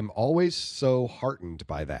 I'm always so heartened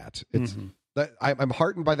by that. It's that I'm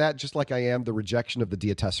heartened by that, just like I am the rejection of the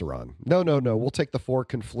Diatessaron. No. We'll take the 4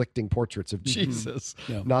 conflicting portraits of Jesus,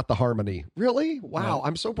 not the harmony. Really? Wow. Right.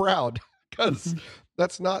 I'm so proud, because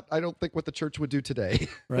that's not, I don't think, what the church would do today.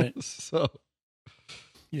 Right. So.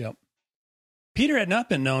 Yep. Peter had not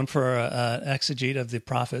been known for an exegete of the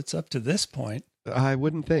prophets up to this point. I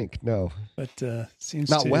wouldn't think, no. But seems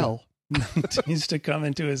not to well. needs to come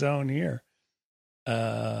into his own here.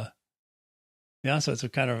 So it's a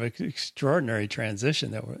kind of extraordinary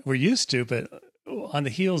transition that we're used to, but on the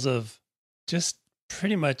heels of just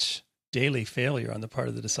pretty much daily failure on the part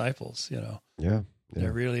of the disciples, Yeah. They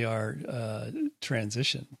really are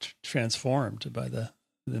transformed by the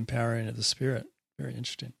empowering of the Spirit. Very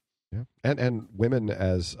interesting. Yeah, and women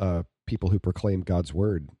as people who proclaim God's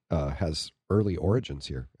word has early origins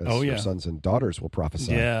here. As our sons and daughters will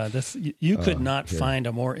prophesy. Yeah, you could not find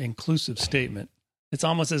a more inclusive statement. It's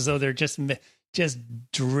almost as though they're just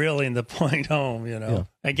drilling the point home. Yeah.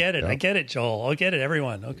 I get it. Yeah. I get it, Joel. I get it.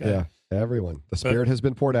 Everyone. Okay. Yeah, everyone. The Spirit has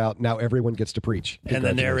been poured out. Now everyone gets to preach. And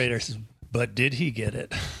the narrator says, "But did he get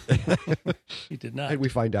it?" He did not. And we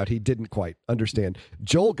find out he didn't quite understand.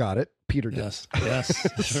 Joel got it. Peter did. Yes,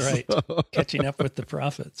 that's right. Catching up with the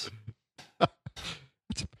prophets.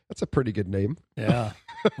 That's a pretty good name. Yeah.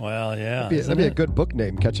 Well, yeah. That'd be a good book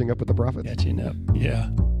name, Catching Up with the Prophets. Catching Up. Yeah,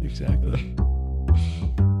 exactly.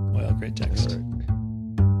 Well, great text.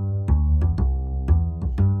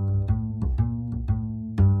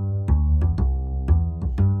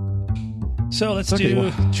 So let's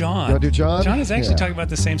do John. You want to do John? John is actually talking about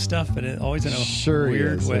the same stuff, but always in a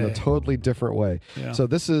weird way. In a totally different way. Yeah. So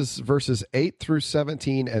this is verses 8 through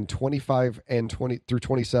 17 and 25 and 20 through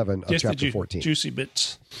 27 of just chapter the 14. Juicy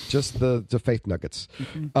bits. Just the faith nuggets.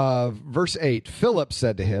 Verse 8, Philip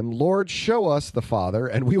said to him, "Lord, show us the Father,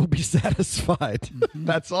 and we will be satisfied."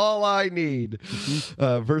 That's all I need.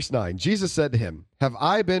 Verse 9, Jesus said to him, "Have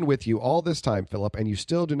I been with you all this time, Philip, and you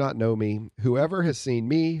still do not know me? Whoever has seen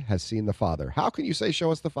me has seen the Father. How can you say,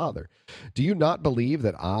 'Show us the Father'? Do you not believe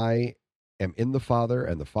that I am in the Father,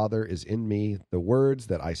 and the Father is in me? The words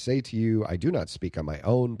that I say to you, I do not speak on my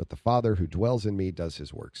own, but the Father who dwells in me does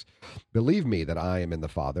his works. Believe me that I am in the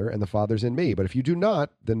Father, and the Father's in me. But if you do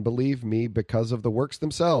not, then believe me because of the works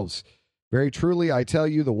themselves. Very truly, I tell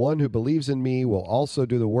you, the one who believes in me will also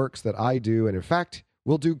do the works that I do, and in fact,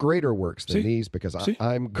 will do greater works than these, because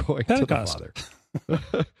I'm going Pentecost. to the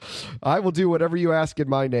Father. I will do whatever you ask in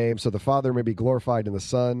my name, so the Father may be glorified in the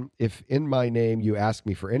Son. If in my name you ask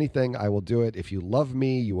me for anything, I will do it. If you love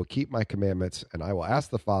me, you will keep my commandments, and I will ask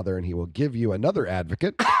the Father, and he will give you another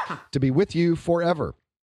advocate to be with you forever.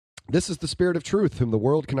 This is the Spirit of truth, whom the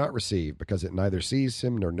world cannot receive, because it neither sees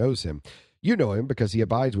him nor knows him. You know him because he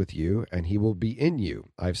abides with you, and he will be in you.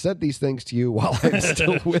 I've said these things to you while I'm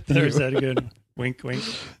still with you." There's that good wink, wink.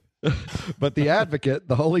 "But the advocate,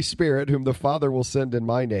 the Holy Spirit, whom the Father will send in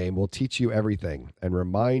my name, will teach you everything and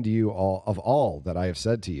remind you of all that I have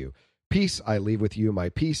said to you. Peace I leave with you, my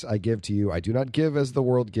peace I give to you. I do not give as the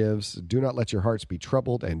world gives. Do not let your hearts be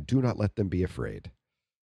troubled, and do not let them be afraid."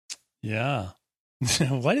 Yeah.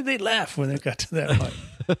 Why did they laugh when they got to that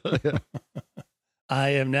point? I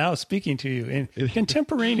am now speaking to you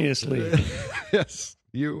contemporaneously. Yes,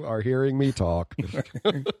 you are hearing me talk.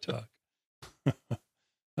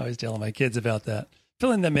 I was telling my kids about that.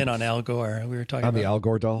 Filling them in on Al Gore. We were talking about the Al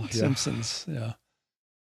Gore doll. Simpsons. Yeah.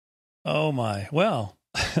 Oh my. Well,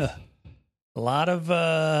 a lot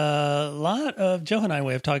of Joe and I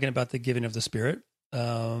way of talking about the giving of the Spirit.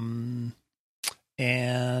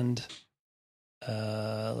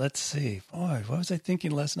 Let's see. Boy, what was I thinking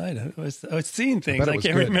last night? I was seeing things. I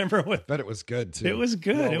can't remember what. But it was good too. It was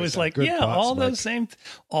good. It was like, all those same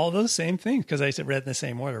things. Because I read in the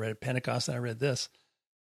same order. I read Pentecost and I read this,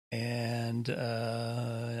 and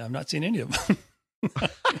I'm not seeing any of them.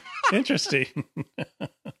 Interesting.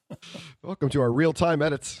 Welcome to our real-time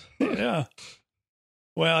edits. Yeah.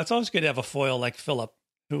 Well, it's always good to have a foil like Philip,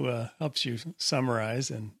 who helps you summarize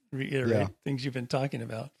and reiterate things you've been talking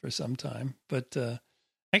about for some time. But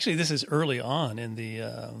actually, this is early on in the,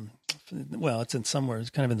 it's in somewhere, it's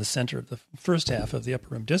kind of in the center of the first half of the Upper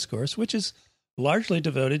Room Discourse, which is largely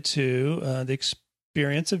devoted to the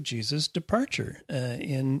experience of Jesus' departure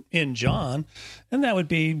in John. And that would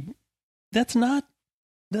be, that's not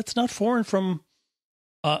foreign from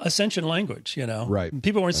ascension language, Right.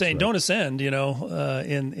 People weren't That's saying right. don't ascend,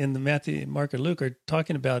 in the Matthew, Mark, and Luke are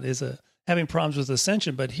talking about having problems with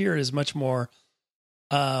ascension, but here it is much more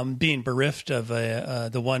being bereft of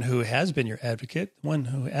the one who has been your advocate, one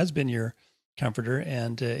who has been your comforter,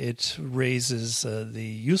 and it raises the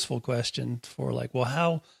useful question for like,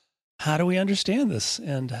 well, how do we understand this,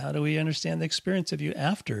 and how do we understand the experience of you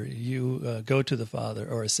after you go to the Father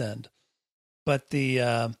or ascend? But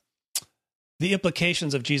the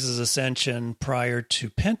implications of Jesus' ascension prior to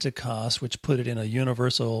Pentecost, which put it in a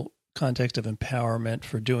universal context of empowerment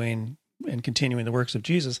for doing and continuing the works of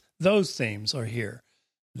Jesus, those themes are here.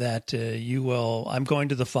 That I'm going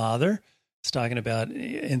to the Father. It's talking about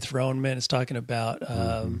enthronement. It's talking about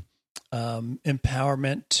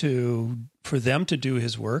empowerment for them to do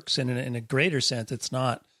his works. And in a greater sense, it's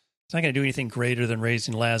not going to do anything greater than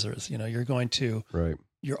raising Lazarus.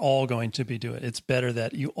 You're all going to be doing it. It's better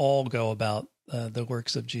that you all go about the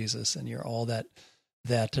works of Jesus, and you're all that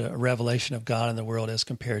revelation of God in the world as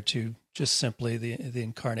compared to just simply the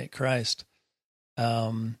incarnate Christ.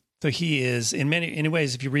 So he is, in many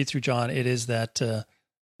ways, if you read through John, it is that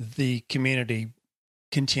the community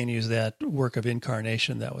continues that work of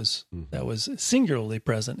incarnation that was singularly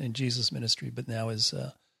present in Jesus' ministry, but now is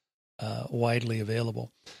widely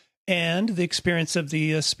available. And the experience of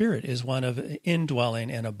the Spirit is one of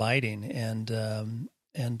indwelling and abiding, and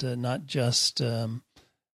not just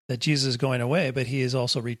that Jesus is going away, but he is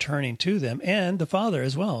also returning to them, and the Father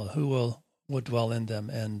as well, who will dwell in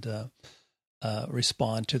them and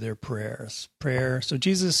respond to their prayers. So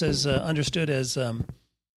Jesus is understood as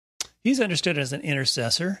he's understood as an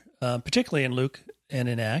intercessor, particularly in Luke and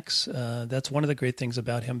in Acts. That's one of the great things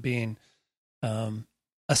about him being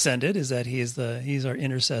ascended, is that he's our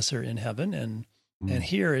intercessor in heaven, and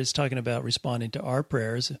here is talking about responding to our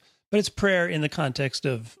prayers, but it's prayer in the context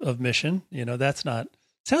of mission. That's not,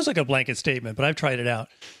 sounds like a blanket statement, but I've tried it out.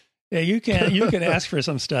 Yeah, you can ask for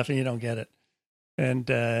some stuff and you don't get it. And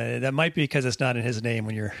that might be because it's not in his name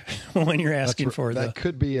when you're asking for that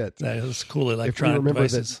could be it. Those cool electronic if you remember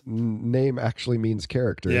devices. that name actually means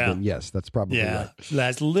character, then yes, that's probably right. That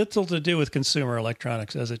has little to do with consumer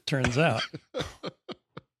electronics, as it turns out.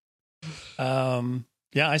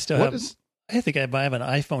 I still have. I think I have an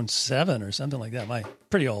iPhone 7 or something like that.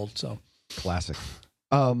 Pretty old, so classic.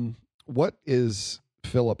 What is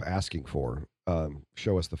Philip asking for?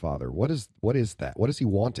 Show us the Father. What is that? What is he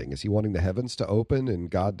wanting? Is he wanting the heavens to open and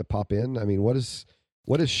God to pop in? I mean, what does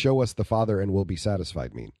show us the Father and we'll be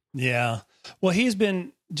satisfied mean? Yeah. Well,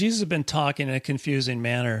 Jesus has been talking in a confusing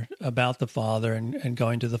manner about the Father and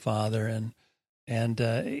going to the Father, and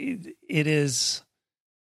it is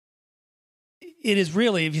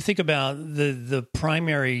really, if you think about the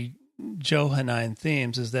primary Johannine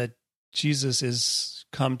themes, is that Jesus is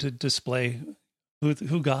come to display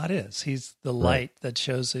who God is. He's the light that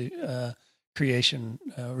shows creation,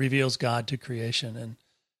 reveals God to creation,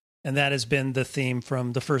 and that has been the theme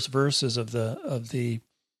from the first verses of the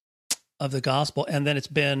gospel, and then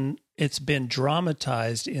it's been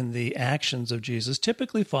dramatized in the actions of Jesus,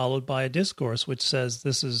 typically followed by a discourse which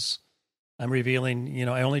says, I'm revealing,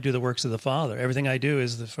 I only do the works of the Father. Everything I do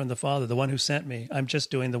is from the Father, the one who sent me. I'm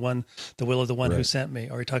just doing the will of the one who sent me.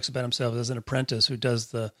 Or he talks about himself as an apprentice who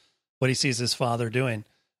does what he sees his Father doing.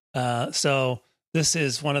 So this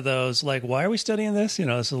is one of those, like, why are we studying this?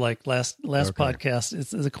 This is like last podcast.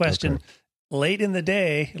 It's a question late in the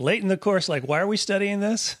day, late in the course, like, why are we studying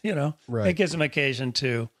this? It gives them occasion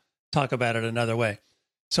to talk about it another way.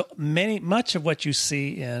 So much of what you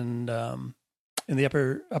see in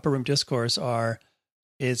the upper room discourse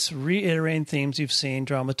it's reiterating themes you've seen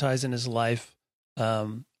dramatized in his life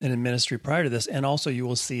and in ministry prior to this, and also you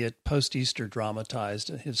will see it post-Easter dramatized,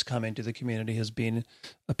 his coming to the community, his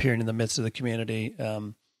appearing in the midst of the community.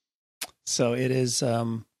 So it is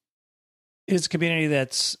a community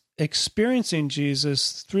that's experiencing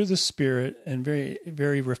Jesus through the Spirit, and very,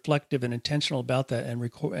 very reflective and intentional about that, and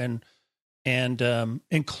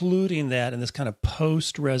including that in this kind of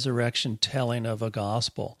post-resurrection telling of a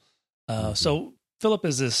gospel. So Philip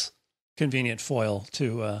is this convenient foil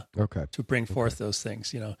to bring forth those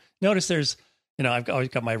things. Notice there's, I've always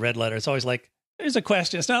got my red letter. It's always like, there's a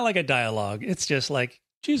question. It's not like a dialogue. It's just like,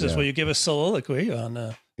 Jesus, will you give a soliloquy on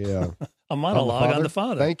a monologue on the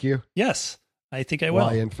Father? Thank you. Yes, I think I will.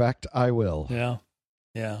 Why, in fact, I will. Yeah.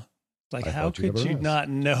 Like, how could you not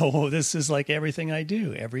know? This is like everything I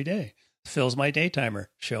do every day. Fills my day timer.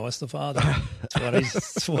 Show us the Father.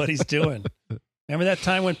 That's what he's doing. Remember that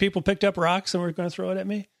time when people picked up rocks and were going to throw it at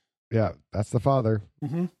me? Yeah, that's the Father.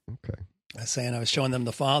 Mm-hmm. Okay. I was saying I was showing them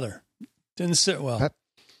the Father. Didn't sit well.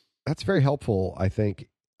 That's very helpful, I think.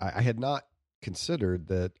 I had not considered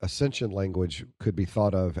that ascension language could be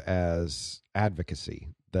thought of as advocacy,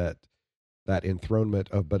 that enthronement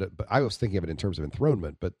of, but I was thinking of it in terms of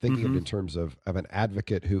enthronement, but thinking of it in terms of an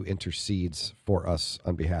advocate who intercedes for us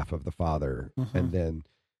on behalf of the Father. And then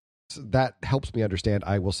that helps me understand,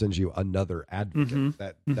 I will send you another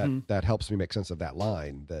advocate. That helps me make sense of that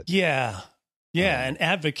line. An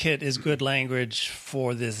advocate is good language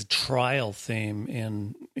for this trial theme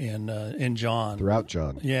in John. Throughout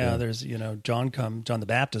John. There's, John the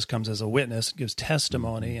Baptist comes as a witness, gives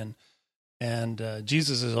testimony, and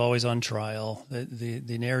Jesus is always on trial.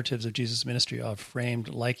 The narratives of Jesus' ministry are framed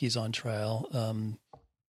like he's on trial. Kind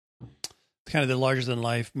of the larger than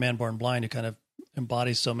life man born blind, who kind of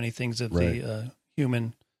embodies so many things of the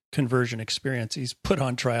human conversion experience. He's put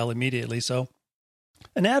on trial immediately. So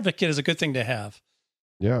an advocate is a good thing to have.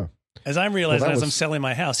 Yeah. As I'm realizing as I'm selling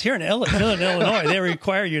my house here in Illinois, they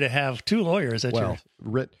require you to have 2 lawyers at your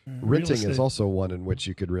renting is also one in which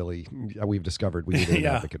you could really, we've discovered we need an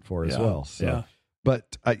advocate for as well. So,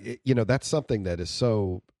 but that's something that is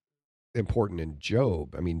so important in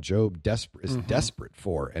Job. I mean, Job is desperate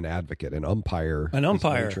for an advocate, an umpire. An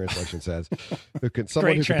umpire, translation says,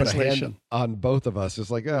 someone who can put a hand on both of us. Is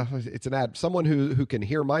like, it's someone who can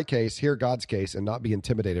hear my case, hear God's case, and not be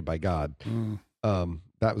intimidated by God.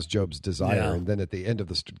 That was Job's desire. And then at the end of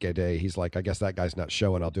the day, he's like, I guess that guy's not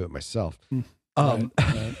showing, I'll do it myself. But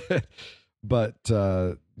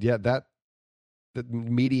the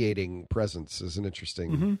mediating presence is an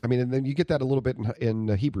interesting, I mean, and then you get that a little bit in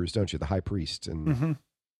Hebrews, don't you? The high priest. And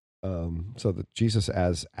so that Jesus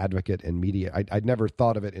as advocate and mediator, I'd never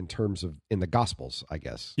thought of it in terms of in the Gospels, I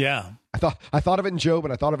guess. Yeah. I thought of it in Job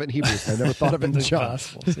and I thought of it in Hebrews. I never thought of it in the John.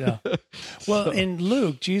 Gospels, Well, in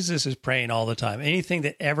Luke, Jesus is praying all the time. Anything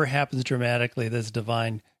that ever happens dramatically that's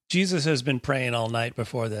divine, Jesus has been praying all night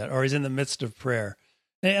before that, or he's in the midst of prayer.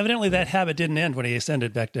 And evidently that habit didn't end when he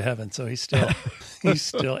ascended back to heaven. So he's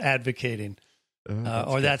still advocating,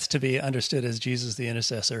 or that's to be understood as Jesus, the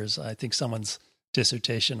intercessor, is, I think, someone's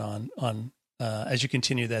dissertation on as you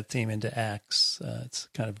continue that theme into Acts, it's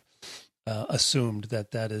kind of assumed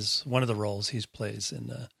that is one of the roles he plays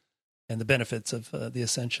in the benefits of the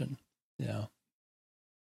ascension.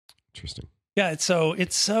 Interesting. Yeah, it's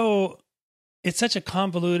such a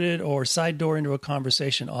convoluted or side door into a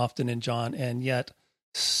conversation often in John, and yet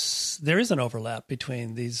there is an overlap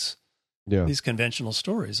between these conventional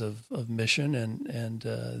stories of mission and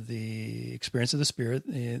the experience of the Spirit,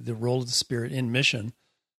 the role of the Spirit in mission.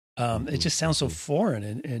 It just sounds so foreign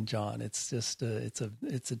in John. It's just it's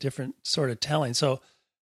a different sort of telling. So,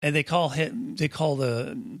 and they call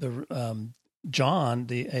the John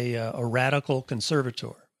a radical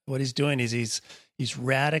conservator. What he's doing is he's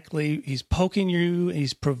poking you,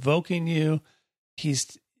 he's provoking you,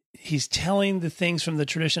 he's telling the things from the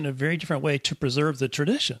tradition a very different way to preserve the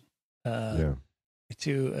tradition, to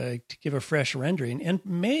give a fresh rendering and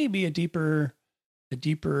maybe a deeper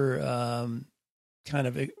kind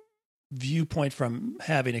of a viewpoint from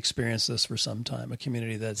having experienced this for some time, a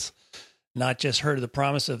community that's not just heard of the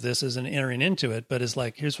promise of this as an entering into it, but is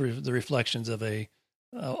like, here's the reflections of a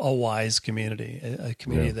wise community, a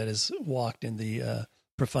community that has walked in the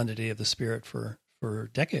profundity of the Spirit for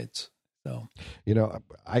decades. So,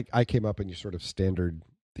 I came up in your sort of standard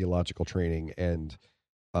theological training, and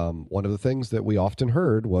one of the things that we often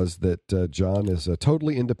heard was that John is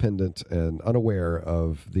totally independent and unaware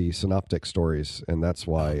of the synoptic stories, and that's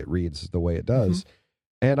why it reads the way it does.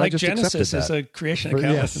 And like I just Genesis is a creation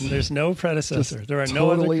account, and there's no predecessor. There are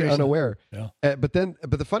no other creation. Unaware. Yeah. But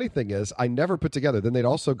the funny thing is, I never put together. Then they'd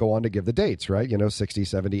also go on to give the dates, right? 60,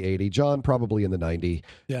 70, 80. John probably in the 90.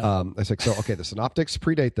 Yeah. I was like, the synoptics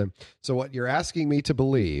predate them. So what you're asking me to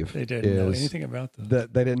believe they didn't know anything about them.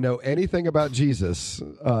 That they didn't know anything about Jesus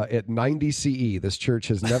at 90 CE. This church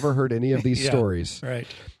has never heard any of these stories. Right.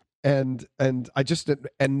 And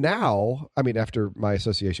now, I mean, after my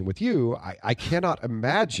association with you, I cannot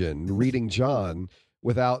imagine reading John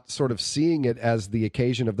without sort of seeing it as the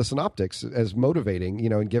occasion of the synoptics as motivating,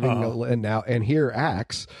 and giving and here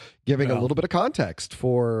Acts giving a little bit of context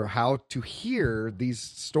for how to hear these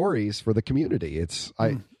stories for the community.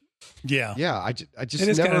 I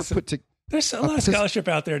just never put to. There's a lot of scholarship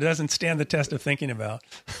out there that doesn't stand the test of thinking about.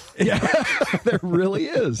 Yeah, there really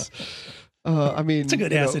is. I mean, it's a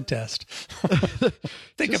good acid test.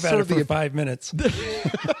 Think about it for 5 minutes. The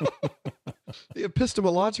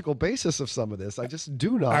epistemological basis of some of this, I just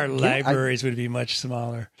do not. Our libraries would be much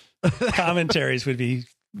smaller. Commentaries would be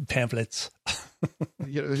pamphlets.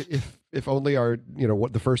 If only our,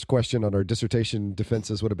 what the first question on our dissertation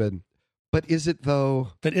defenses would have been, but is it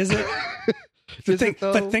though? But is it?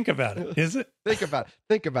 But think about it. Is it? Think about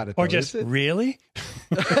it. Or though, just is it? really?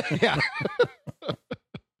 Yeah.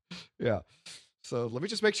 Yeah. So let me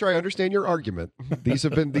just make sure I understand your argument. These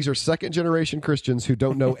are second generation Christians who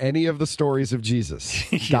don't know any of the stories of Jesus.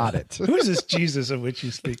 Got it. Who is this Jesus of which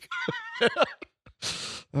you speak?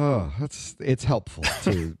 Oh, it's helpful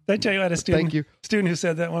to. Did I tell you I had a student? Thank you. Student who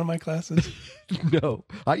said that in one of my classes. No,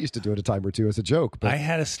 I used to do it a time or two as a joke. But I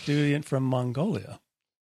had a student from Mongolia,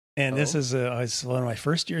 and this is I was one of my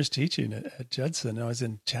first years teaching at Judson. I was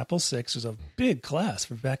in Chapel 6. It was a big class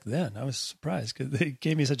for back then. I was surprised because they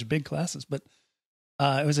gave me such big classes, but.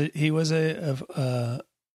 He was not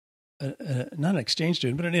an exchange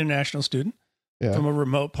student, but an international student from a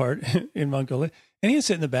remote part in Mongolia. And he was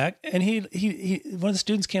sitting in the back, and he one of the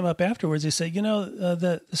students came up afterwards. He said,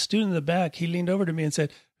 the student in the back, he leaned over to me and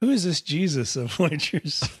said, "Who is this Jesus of which you're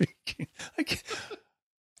speaking?"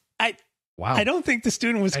 Wow. I don't think the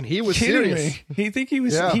student was, and he was kidding serious. me. He think he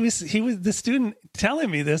was the student telling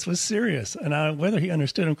me this was serious, and whether he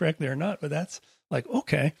understood him correctly or not, but that's like,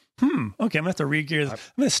 okay, I'm gonna have to re-gear this. I'm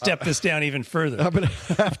gonna step this down even further. I'm gonna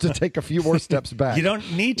have to take a few more steps back. You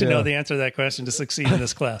don't need to know the answer to that question to succeed in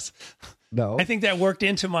this class. No, I think that worked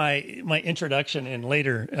into my introduction in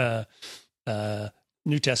later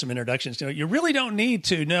New Testament introductions. You really don't need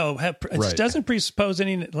to know. It doesn't presuppose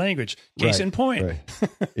any language. Case in point. Right.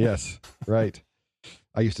 Yes, right.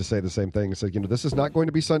 I used to say the same thing. So, this is not going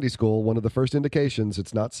to be Sunday school. One of the first indications,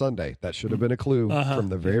 it's not Sunday. That should have been a clue from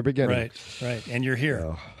the very beginning. Right. And you're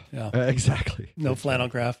here. Yeah. Exactly. No flannel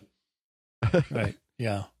graph. Right.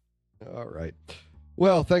 Yeah. All right.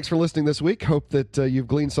 Well, thanks for listening this week. Hope that you've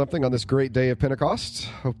gleaned something on this great day of Pentecost.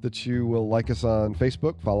 Hope that you will like us on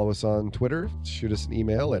Facebook, follow us on Twitter, shoot us an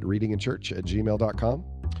email at readinginchurch@gmail.com.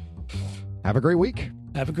 Have a great week.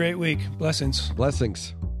 Have a great week. Blessings.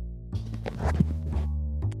 Blessings.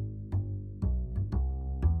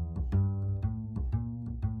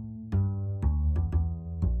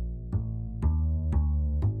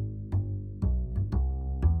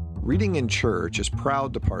 Reading in Church is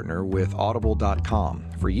proud to partner with Audible.com.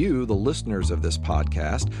 For you, the listeners of this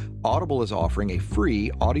podcast, Audible is offering a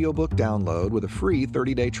free audiobook download with a free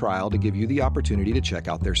 30-day trial to give you the opportunity to check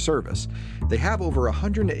out their service. They have over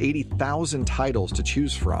 180,000 titles to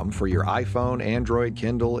choose from for your iPhone, Android,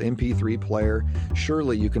 Kindle, MP3 player.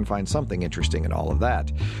 Surely you can find something interesting in all of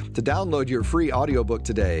that. To download your free audiobook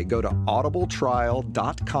today, go to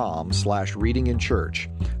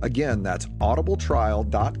audibletrial.com/readinginchurch. Again, that's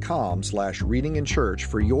audibletrial.com/readinginchurch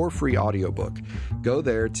for your free audiobook. Go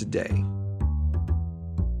there today.